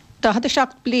réad da had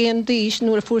seach blian díos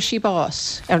nuair a fuair sí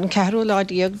bás ar an cehrú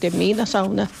ládíag de mína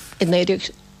saona in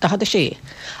néidir da had sé.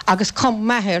 Agus com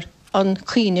maithir an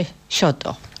chuoine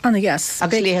seodó. Anna yes.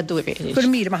 Agus léthe dúibé. Gur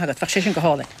mír maithagad fach sé sin go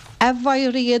hála. A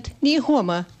bhaid réad ní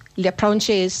thuama le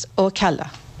Francéis ó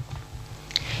Cheallaigh.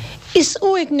 Is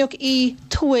óignach í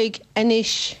tuaig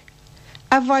anis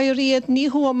a bhaid réad ní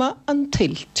thuama an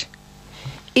tilt.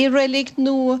 I rélig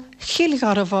nua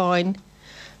Cheallaigh a bháin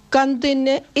gan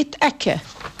duine it aice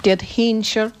dead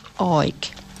hínsir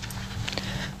áig.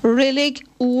 Rélig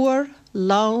uair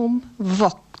lám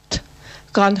vocht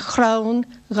gan chrán,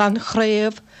 gan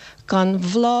chréamh, gan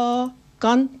bhlá,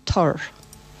 gan tor,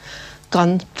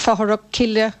 gan fáthach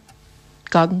ciile,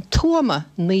 gan tuama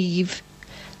níomh,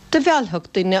 de bhealthach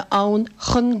duine ann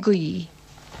chun gaí.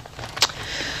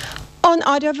 An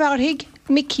áidir bharthaigh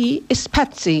Mickey is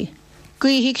Patsy,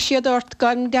 gaíigh siad ort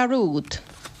gan darúd.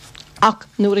 Ach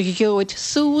nuair a gheoid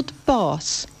súd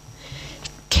bás,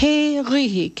 cé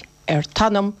rithig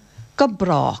tanam go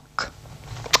brach.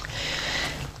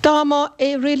 Dáma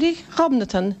rilí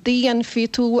chamnatan dhéan fi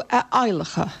tú a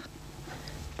ailecha.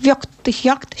 Bheocht de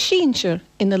cheacht sínsir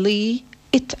ina lí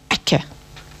it ece.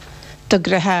 De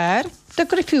grehair, de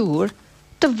grefiúr,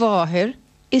 de bháthir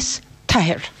is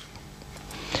tathir.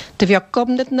 De bheocht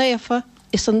gomnat neafa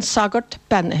is an sagart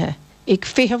bennethe, ag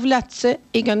féhamh letse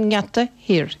ag an ngata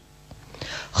hir.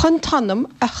 Chun tanam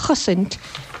a chusint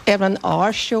an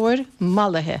áirseoir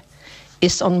malathe,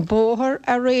 is an bóthar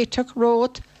a réiteach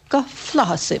rót go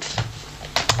flahasibh.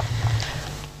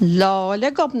 Lá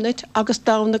le gomnat agus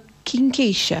dána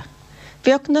cincéise,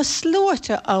 bheoch na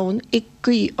slóite ann ag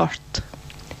gaí ort.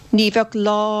 Ní bheoch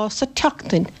lá sa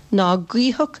teachtain ná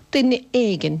gaíthach duine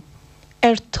éigean,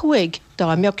 tuig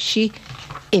dá meoch si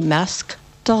I measc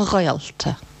do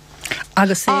ghailta.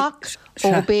 Agus Ach,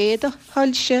 ó béda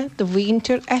thuilse do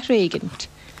bhuintir a réigint,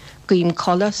 gaím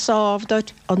colla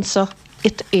sábhdaid ansa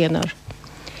it éanar.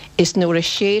 Is nuair a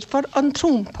séadfar an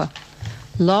trúmpa,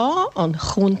 lá an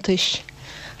chúntais,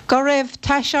 go raibh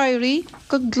taisairí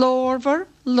go glórmhar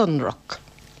lunrach.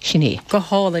 Sinné. Go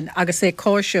hálinn agus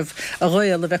cóisih a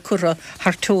roiil a bheith curra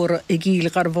hartóra I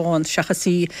gíl gar bháin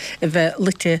seachasí a bheith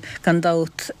lite gan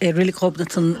dát rilí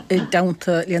cóbnatan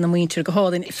daanta léana Muintir go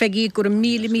hálinn. Feigí gur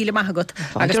míle maigat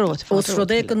agus os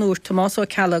rodé gan úr Tomás ó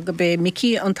Cheallaigh go be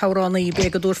Mickey an taurána I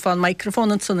be go dúr fan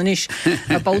microfón an san inis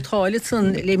a bátáile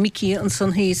san le Mickey an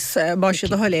san hís báise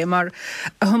do hoile mar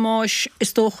a hamáis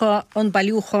is dócha an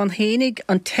bailúchan hénig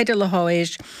an teidir le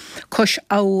háéis cos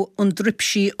á an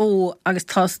dripsí ó agus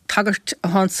tagart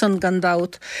hansan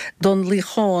gandát don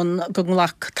líchán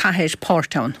gonglach tahéis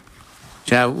Pórtown.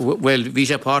 Well, bhí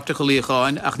sé páirteach go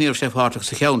lícháin ach níor sé páirteach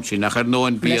sa cheann sin nach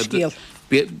nóin bíad a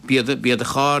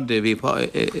cháde bhí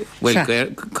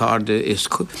cáde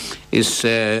is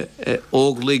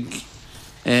óglaigh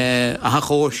a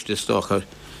chóiste stocha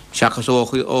seachas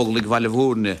óglaigh bhaile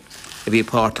bhúrne a bhí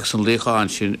páirteach san lícháin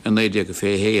sin an éide go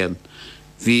fé héan.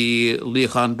 Bhí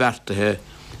lícháin bertathe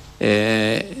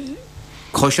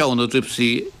Cosán o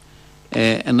dripsí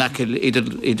an nacil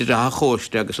idir a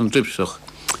chóiste agus an dripsach.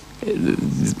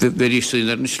 Bheith sy'n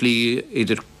ar yn slí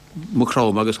idir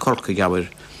mwcróm agus corca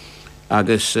gabir.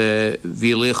 Agus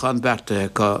bhí léchan berta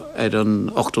ar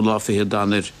an 8 láfihe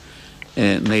danir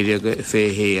néideag fé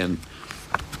héan.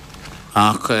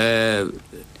 Ach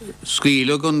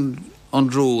scaoileadh an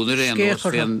drún ar éanos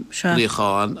féan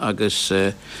léchan agus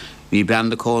bhí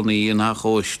benda cónaí an a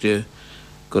chóiste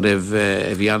go raibh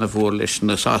bhí anna bhór leis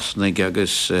na Sasnaigh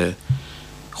agus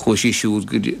chuisí siúd,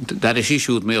 dar is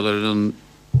siúd mélar an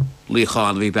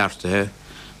lícháin bhí bertathe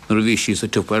nuair a bhí sí sa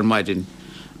tupa ar maidin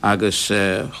agus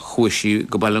chuisí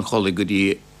go bail an chola go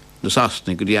dtí na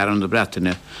Sasnaigh go dtí ar an na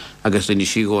Bretaine agus daoine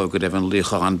sí gáibh go raibh an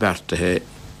lícháin bertathe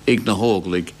ag na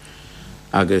hóglaigh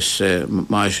agus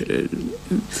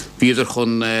bhíidir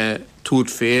chun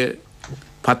túd fé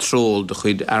patróil de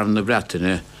chuid ar na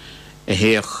Bretaine a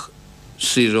héach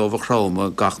síró a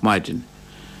chráma gach maidin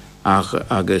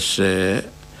agus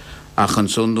ach an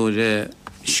son nuair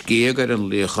scéag ar an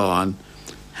lícháin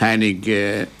hánig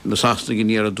na Sasnaigh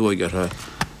níar a dúigartha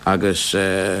agus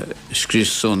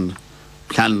scrís son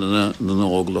pleanna na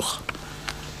nóglach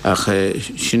ach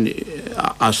sin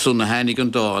as son na hánig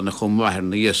an dána chum mhaithir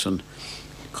na dhéasan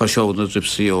cá seoid na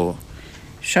dripsaí ó.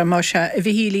 Se má se a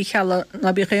bhí hílí chealla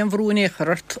na bí chéan bhrún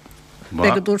échart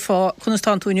begadúr fá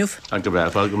chunastán túniuh. An go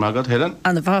bhfuil go mágad hélan.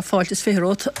 An bhá fáiltas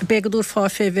férót begadúr fá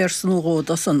fé ver san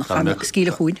óróda san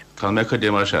scíle chuin. Can me chudé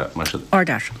mar se.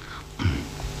 Ardar.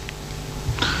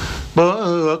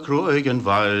 Ba cruig an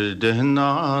bhailde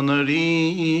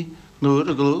nánarí nuair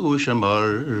a glúise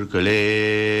mar go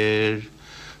léir.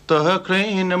 Tá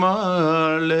créine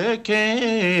mar le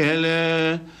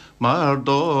céile mar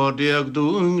dóideag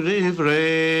dún rih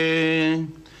ré.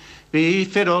 Bhí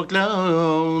féach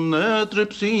leann na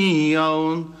dripsaí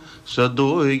ann sa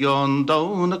dúig an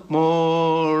dánach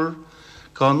mór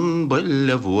can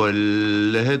buile bhfuil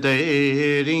le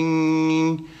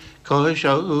déiring cá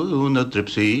seann na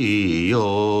dripsaí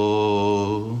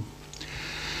ó.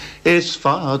 Is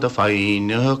fad a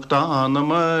féineach dána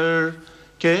mar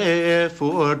cé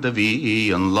fuair de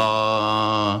bhí an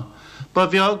lá. Ba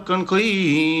bheag an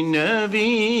cuoine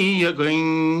bhí a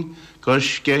gcuin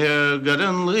Coscéir gar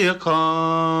an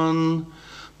líocán,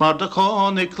 mar de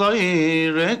cánig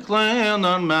léir léan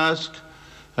an measc,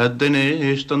 a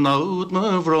duine an nád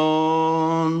na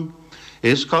bhrán.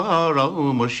 Is cá rá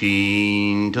mar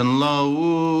sin an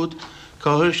lád,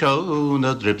 cá seann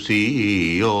na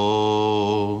dripsaí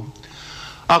ó.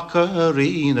 Ach a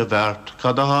riana bheirt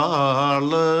cad a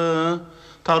hála,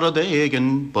 tar a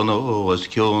degen bonós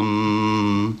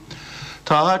cion.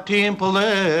 Tá timppel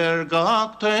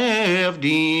gach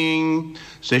tefding,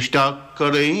 se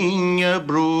stakkar inge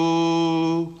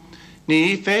brú.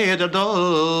 Ní féidir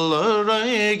dul a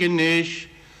reigenis,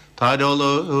 tá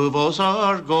dul vos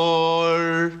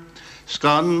gáir.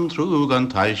 Scan trúg an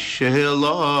taise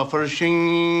láfar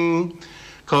sin,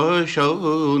 có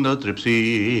seo na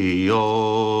dripsí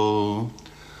ó.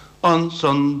 An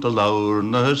san de laur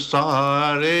na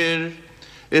sarir,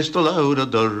 is de laur a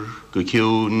dur go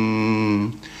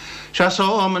ciún. Se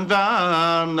som an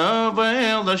bhean na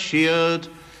bhil a siad,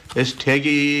 is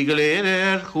tegi go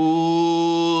léir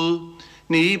chúl.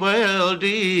 Ní bhil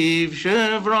díobh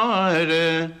se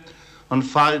bhráire, an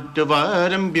fad a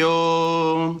bhar an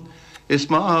bio. Is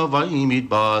má bhaimid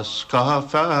bas cá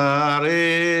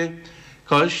fearre,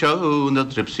 cá seo na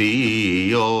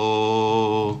dripsí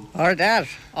ó. Ardar.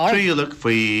 Tríoach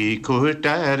faoi cuair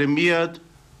dar a miad,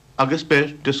 agus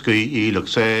bert a scaoileach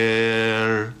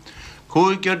séir.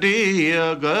 Cúig ar dí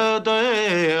a go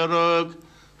daireg,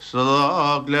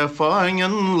 sa le fáin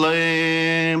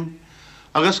léim.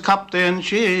 Agus captain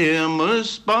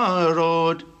siamas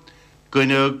baród,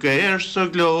 gunne géir sa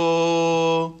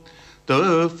gló.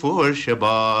 De fuair se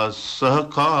bas a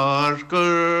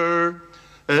cargur,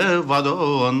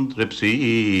 vadó an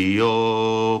dripsí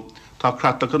ó. Tá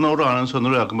cratach an órán san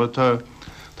ruagam tá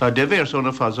devéir son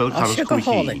a fazol Tá sé go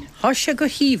hálinn. Tá sé go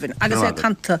híhann agus é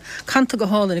canta go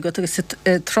hálinn go agus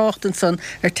tráchtan san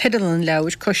teidelan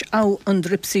leabhar cos á an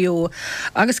dripsío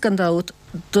agus gan dát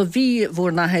do bhí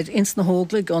bhór nahéid ins na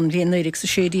hóglaigh an bhíon éireach sa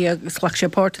sédí agus chhlach sé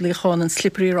páirtalí cháin an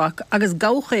slippery rock agus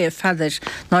gácha é feidir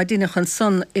ná dtíine chun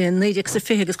san in éireach sa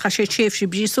fiche agus cha sé tséimh sí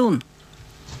brísún.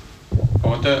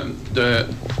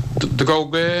 De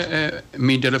gága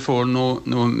mí telefón nó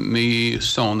mí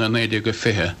son an éidir go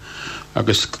fithe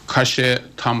agus cha sé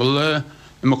tamil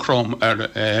imachróm ar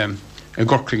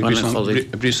gorcraí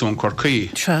brísún corcaí.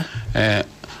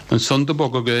 An son de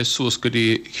bog agus sús go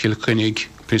dtí chiilcunnig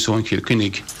prísún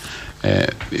chiilcunnig.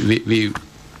 Bhí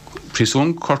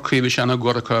prísún corcaí bhí seanna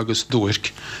goracha agus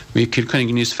dúirc, bhí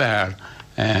chiilcunnig níos fearr.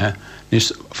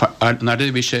 Nada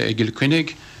bhí sé ag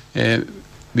gilcunnig,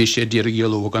 bhí sé díra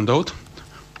géalóg an dót,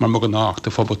 mar mo an nach de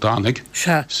fóbotánig.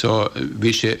 So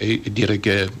bhí sé díra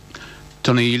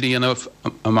tunna ílíanamh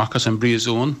amachchas an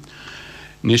brísún.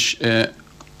 Nis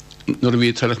nuair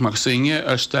bhí trelach mag singe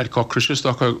ar stair cochrasis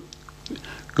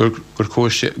gur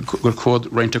cód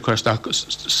reinta chuirteach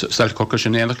stair cochras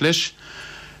an éalach leis.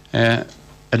 A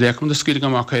léacham de scuile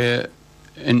amach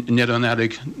neidir an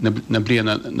airg na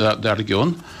bliana dar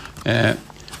gion.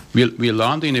 Bhí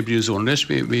lán daoine brísún leis,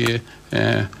 bhí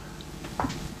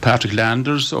Patrick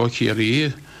Landers ó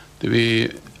Chiallaigh,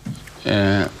 bhí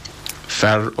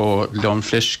fer ó Leon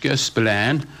Fliske,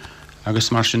 Spillane,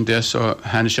 agus mar sin des ó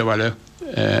henne se bhile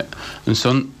an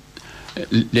son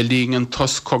le líng an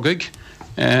tos cogaig.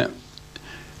 Bhí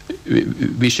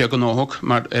sé go nóthach,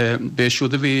 mar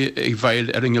béisiúda bhí ag bhail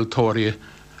ar ingiltóirí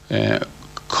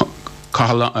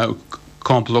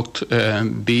complucht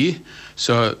bí,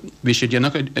 so bhí sé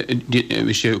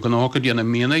go nócha déanana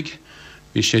míanaig,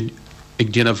 bhí sé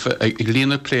ag déanamh ag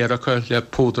líana pléireacha le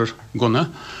Peadar gona,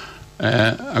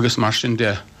 agus mar sin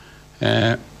de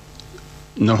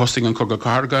nar hosting an cogad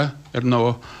carga ar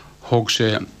nó thóg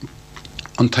sé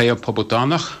an taobh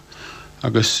pobodanach,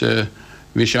 agus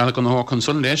bhí sé go nócha an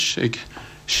son leis ag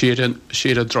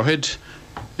siad a droid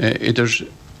idir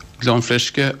Leon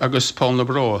Fliske agus Paul na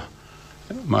Brá.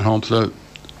 Mar hámpla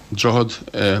droid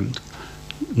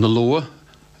na Lua,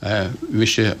 bhí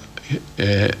sé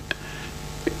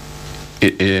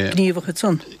Gníomhach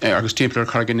son. Agus timpplair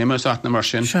carga nimas na mar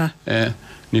sin.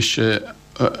 Nis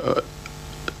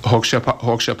thóg sé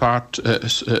páirt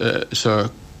sa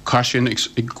caisin ag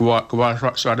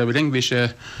gháilsráda bhling, bhí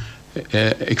sé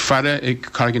ag fearre ag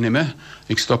carga nime,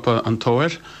 ag stoppa an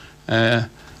tóir.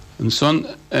 An son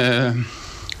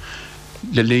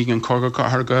le líg an corga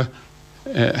carga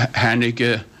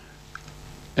hánig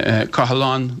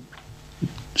cahalán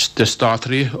de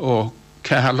státarí ó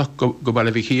cehalach go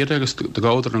bailile bhí chéad agus de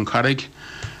gáidar an carrig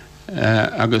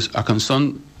agus ach an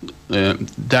son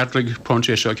d'ardraigh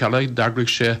pronté seo Cheallaigh, d'ardraigh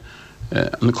sé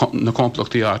na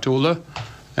complachtaí áitiúla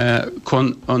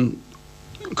chun an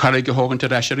carrig go hágan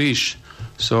tar eis a ríis.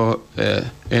 So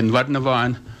in bhar na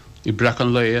bháin i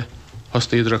brechan le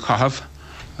hostaíidir a chahabh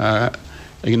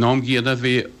ag nám géada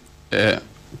bhí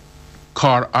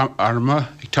car arma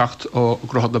ag tacht ó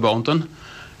Grothad na Bántan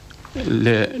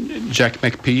le Jack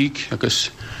McPeak agus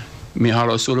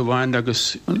Micheál O'Sullivan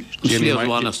agus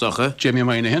Jimmy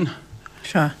Moynihan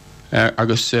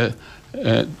agus de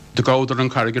gáidar an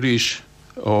carrig a ríis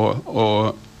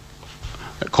ó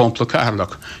compla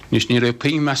carlach. Nis ní ré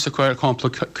pí measa chuir compla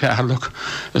carlach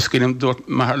a scinim dúirt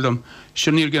marlum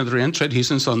sin níl gan réon treid hí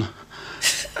san son.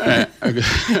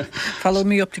 Follow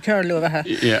me up to Carlo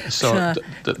Is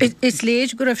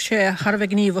léid go raibh sé Harbheith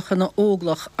gníomhacha na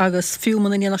óglach agus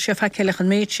fiúman in sé feiceach an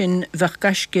méid sin bheith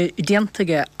gaisce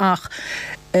diantaige ach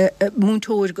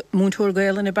múntóir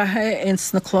gailen i bethe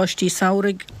ins na chlátí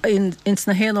saoraigh ins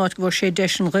na héanáid go bhfuair sé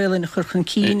deis an gailen churchan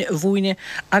cín bhuaine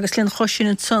agus len chosin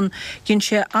an son ginn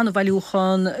sé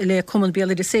anbhailúchan le cuman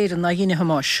béla de séan na dhéine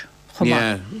hamáis.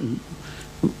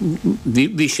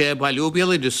 Bhí sé bailú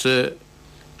béla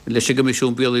leis go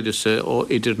misisiún béidir ó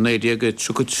idir 93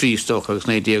 agus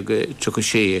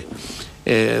 96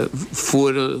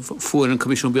 fuair an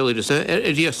comisiún béidir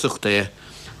díochta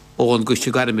ón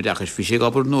guiste garimidachas bhí sé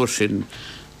gabar nóir sin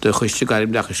de chuiste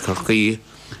garimidachas carchaí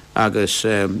agus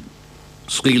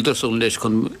scíldasún leis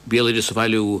chun béidir sa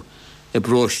bhailú i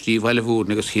bróistí bhaile bhúr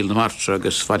agus híal na martra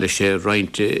agus bhaile sé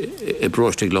roiinte i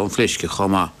bróistí lán fleisce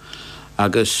chomá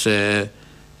agus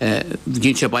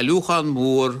ginn sé bailúchan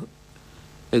mór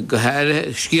go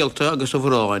héir scialta agus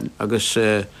bhráin agus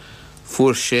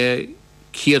fuair sé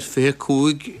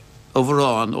 125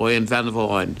 bhráin ó an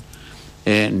bhenmháin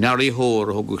narí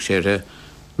hór thugah sé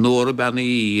nóir a benna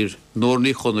ír nóir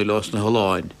ní chunilás na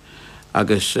tholáin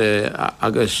agus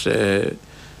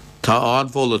tá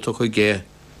anmhla tu chu gé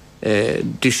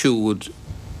disisiúd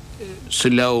sa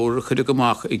leabhar chuide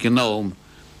goach i gnáim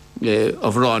a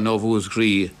bhráin ó bhús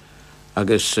grí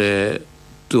agus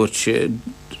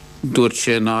dúirt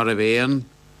sé ná a bhéan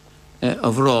a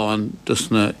bhráin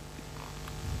dus na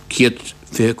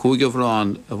 125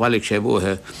 bhráin a bhhaigh sé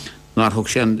buthe nar thug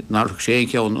sé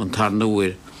ceann an tar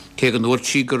nuair. Cé an dúirt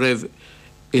sí go raibh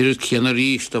irid céanna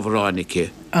ríist a bhráinice.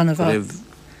 Raibh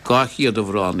gachiad a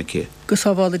bhráinice. Gus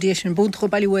ábhála dé sin búnta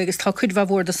bailú agus tá chuid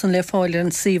bhórda san le fáile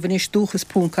an síhan is dúchas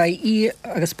púncaí í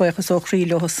agus buchas ó chrí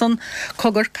le san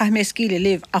cogur cai mé scíle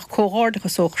libh ach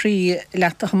cóárdachas ó chrí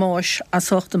leat a máis a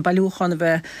socht an bailúchan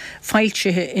bheith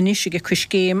feiltithe inisige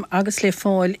cuscéim agus le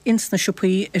fáil insna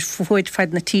siúpaí is fuid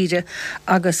feid na tíre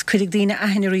agus chuig daine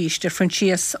aithna ríiste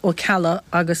Francías ó Cheallaigh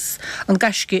agus an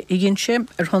gaisce i dhéinse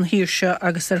chun híirse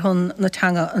agus chun na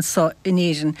teanga an sa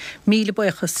inéirin. Míle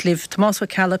buchas libh Tomás ó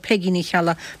Cheallaigh, Peggy ní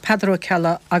Cheallaigh, Peadar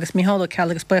Cheallaigh agus Micheál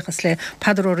Cheallaigh agus buchas le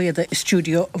Peadar réada i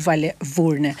stúdio bhaile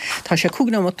bhúrne. Tá sé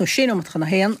cúgnamot nó sénamot chuna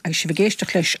héan agus si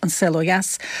bhgéisteach leis an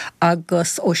Cheallaigh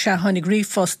agus ó se tháinig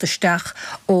rífos deisteach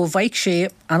ó Vaics sé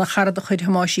anna charad a chuid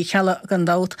hamáisí Cheallaigh gan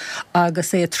dát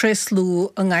agus é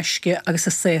tréslú an gáisce agus a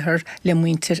séthar le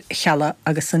Muintir Cheallaigh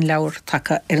agus an leabhar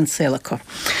take an Cheallaigh.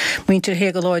 Muintir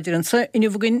Fergal Oide an sa inniu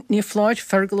bhagin ní fláid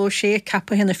Fergal ó sé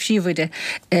cappa hena fíomhaide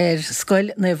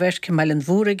Scoil Naomh Eirc me an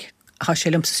bhúraigh a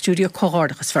sélum sa stúdio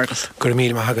cóárdachas Fergal. Gur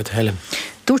míle me hagad Helen.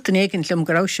 Dúirt an éigen lem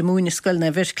go raibh sé múine Scoil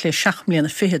Naomh Eirc le 7 mbliana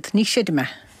fihead, ní séidir me?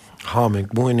 Tá mig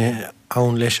múine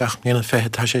ann le 7 mbliana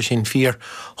fihead tá sé sin 4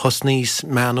 hos níos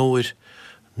mean óir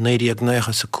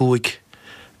 99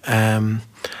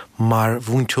 mar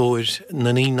bhúntóir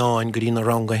na 9 go dtí na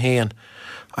ranga héan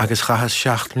agus chahas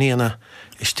 7 mbliana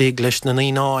is téag leis na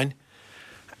 9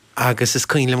 agus is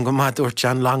cínlim go maith dúirt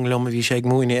an langlum a bhí sé ag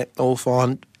múine ó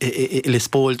fáin i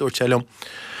spóil dúirt sé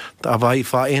a bhaid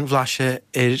fá éon bhlaise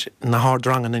na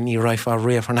hardrangan ní raibh fá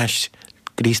réamh farneis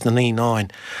grís na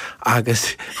 9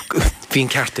 agus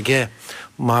bhín ceart aige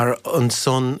mar an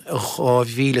son á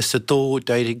bhíle sa dó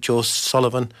d'Éirigh Joe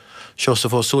Sullivan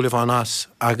Joseph O'Sullivan as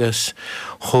agus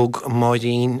thug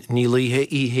maidín ní líthe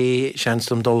ihe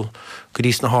seanslam dul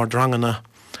grís na hardranganna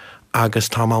agus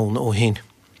tá mán ó hin.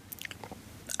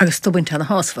 Agus tubaint an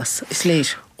hásfas is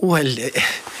léir. Well,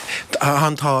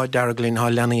 antá dearglín há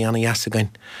leanaí anna jasagain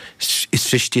is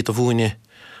fristí a bhúine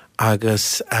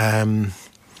agus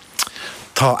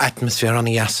tá atmosfér anna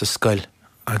jasa Scoil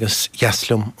agus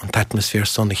jaslum an atmosfér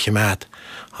sonna chiméad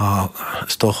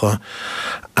stocha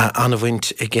anna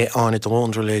bhaint ag ána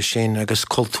dóndra lei sin agus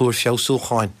cultúr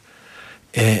feabhsúcháin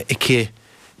i cé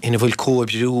ina bhfuil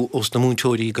cóibhrú os na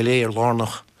múntóirí go léir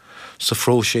lárnach sa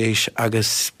fróséis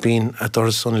agus bín a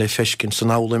dorsan le fiscin san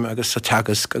álim agus sa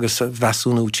teagas agus sa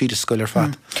bheasúnú tíide Scoil ar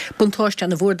fad. Buntáiste an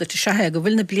na bhórda te sethe go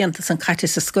bhfuil na blianta san caite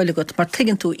sa Scoile got mar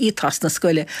tuigeann tú ítas na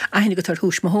Scoile aithnig go tar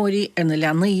hús móirí ar na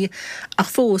leanaí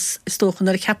ach fós is tóchan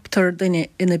ar ceaptar duine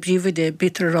ina bríomhide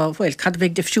bitar rá bhfuil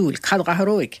cadbheith de fiúil cad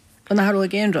gathróig an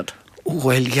athróig éonrad.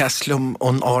 Well, jaslum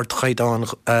an ard chaidán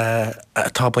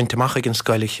tá baint amach ag an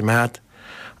Scoile chiméad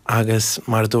agus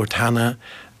mar dúirt hana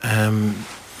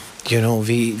hí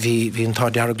an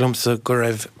tá dearglumsa go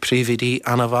raibh príomhidí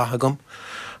anna bhathagam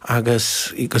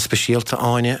agus go speisialta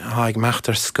áine ag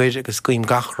meachtar Scoil agus cuim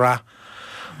gach rá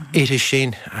éidir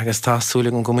sin agus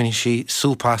tásúla an gomuine sí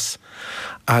súpas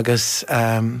agus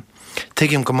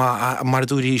tuigim go mar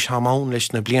dúrís ha mán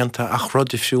leis na blianta ach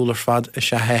rud fiúlar fad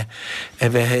se he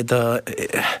bheit a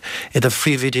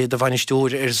frívidé a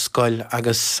bhainistúir Scoil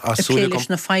agus asúla leis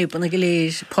na feban na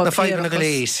goléis feban na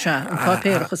goléis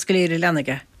pápéach os goléir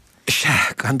lenaige. Se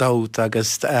gan dát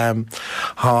agus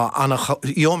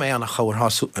jo mé anna chair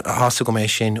hása go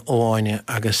mééis sin óáine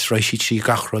agus rééis sí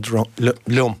gachrod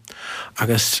lum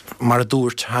agus mar a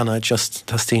dúirt hena just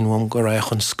tastíhm go raich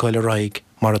chun Scoil Raig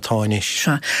mar atáis.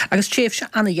 Agus tréh se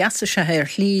anna jaasa se ir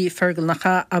lí Fergal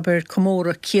nachcha aber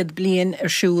commóra ciad blian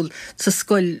siúl sa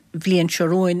Scoil bblion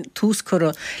seróin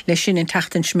túscura lei sin in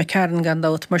tetain me cean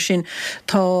gandát mar sin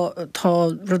tá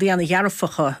rudí anna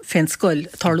jararfacha féin Scoil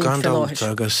tarlú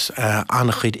agus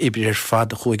annachchuid ibir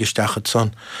fad a chuigeisteachchad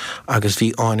son agus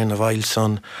bhí áin a bhail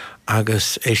son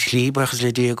agus slíbachas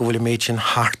le dé go bhfuil méid sin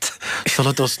hart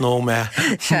sola dos nó me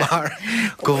mar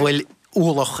go bhfuil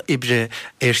úlach ibre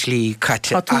slí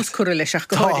caite. Tá túscura leis ach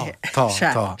go Tá.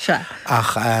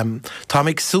 Ach tá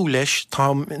ag sú leis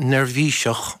tá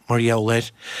nervvíiseach mar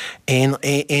jeir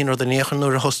éon or den néchan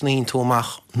nuair a hosnaín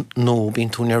túach nó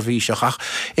bín tú nervvíiseach ach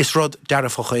is rud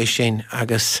dearfacha é sin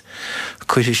agus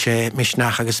chuidir sé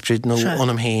misnach agus sprid nó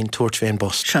onam héin tuairt féin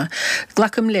bost.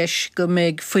 Glacham leis go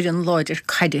méid fuid an láidir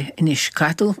caide inis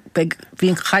catú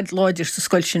bhín chaid láidir sa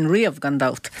Scoil sin riamh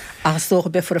gandát agus tócha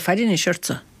be for a feidir in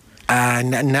seirte.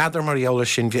 Nádar mar jeler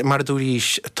sin mar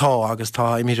dúrís tá agus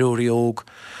tá I mirúí óg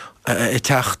I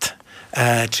techt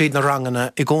tríd na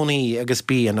rangana I gcónaí agus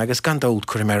bíon agus gandát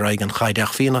chuir mé raig an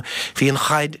chaideach hí an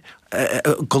chaid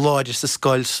goláidir sa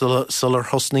Scoil sular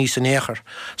hosníí san éair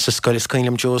sa Scoil is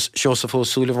caiinlim Joseph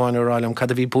O'Sullivan ráilm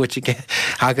cad a bhí buirte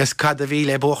agus cad a bhí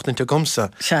le bochtnta gomsa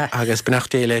agus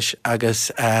benachté leis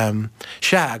agus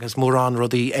se agus mórrán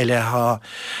rudaí eile ha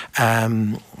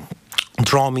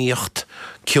drámíocht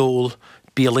ceol,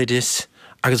 bíalidis,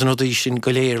 agus an odaí sin go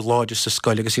léir láidir sa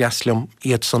Scoil agus iaslumm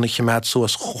iad sanna chiméad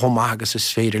suas chuma agus is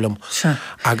féidirlumm.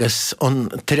 Agus an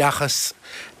tíreachas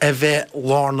a bheith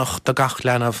lánach do gach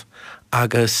lenamh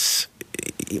agus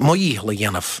má íhla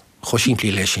dhéanamh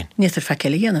chosínlí lei sin. Nítar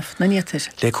feiceile dhéanamh na nítar.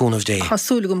 Le cúnamh dé.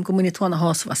 Chasúlagum go muinetúna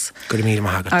háswas. Gur mí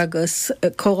maigad. Agus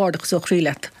cóárdach so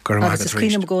chrílet. Agus is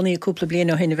cíanam gcónaí cúpla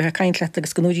bliana ó hinna bheith caintlet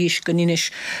agus go nuiríis go níis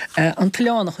an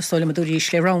talánach a stoilm a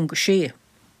dúiríis le rang go sé.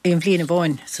 Éon bbliana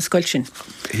bháin sa Scoil sin.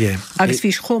 Agus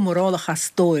bhís chomórálachas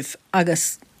dóibh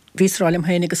agus vísrálim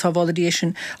héin agus háváladí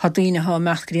sin há daoine há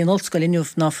mecht go dtíon oldscoil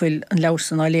inniuh ná fuil an leabhar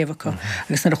san áiléhacha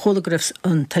agus nar a cholagribh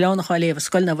an talánach áiléha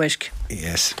Scoil na Bhaisc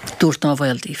dúirt ná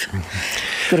bhildíh.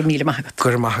 Gur míle maigad.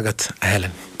 Gur maigad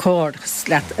Helen. Cóirgus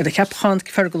leat ar a ceapchan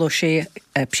Fergal ó sé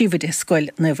príomhide Scoil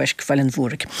na Bhaisc bhfuil an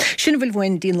bhúraigh. Sin bhfuil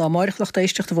bhain dín lá máireachta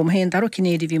éisteachta bhm héin dar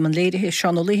cinéadí bhí man léirithe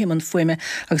seanolaithe man fuime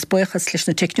agus buchas leis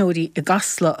na teicneoirí I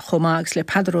gasla chomá agus le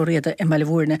Peadar ó réada I meile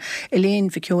bhúrne I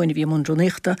léon bhí ceoinna bhí man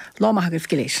dronéachta lá maigad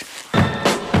go léis.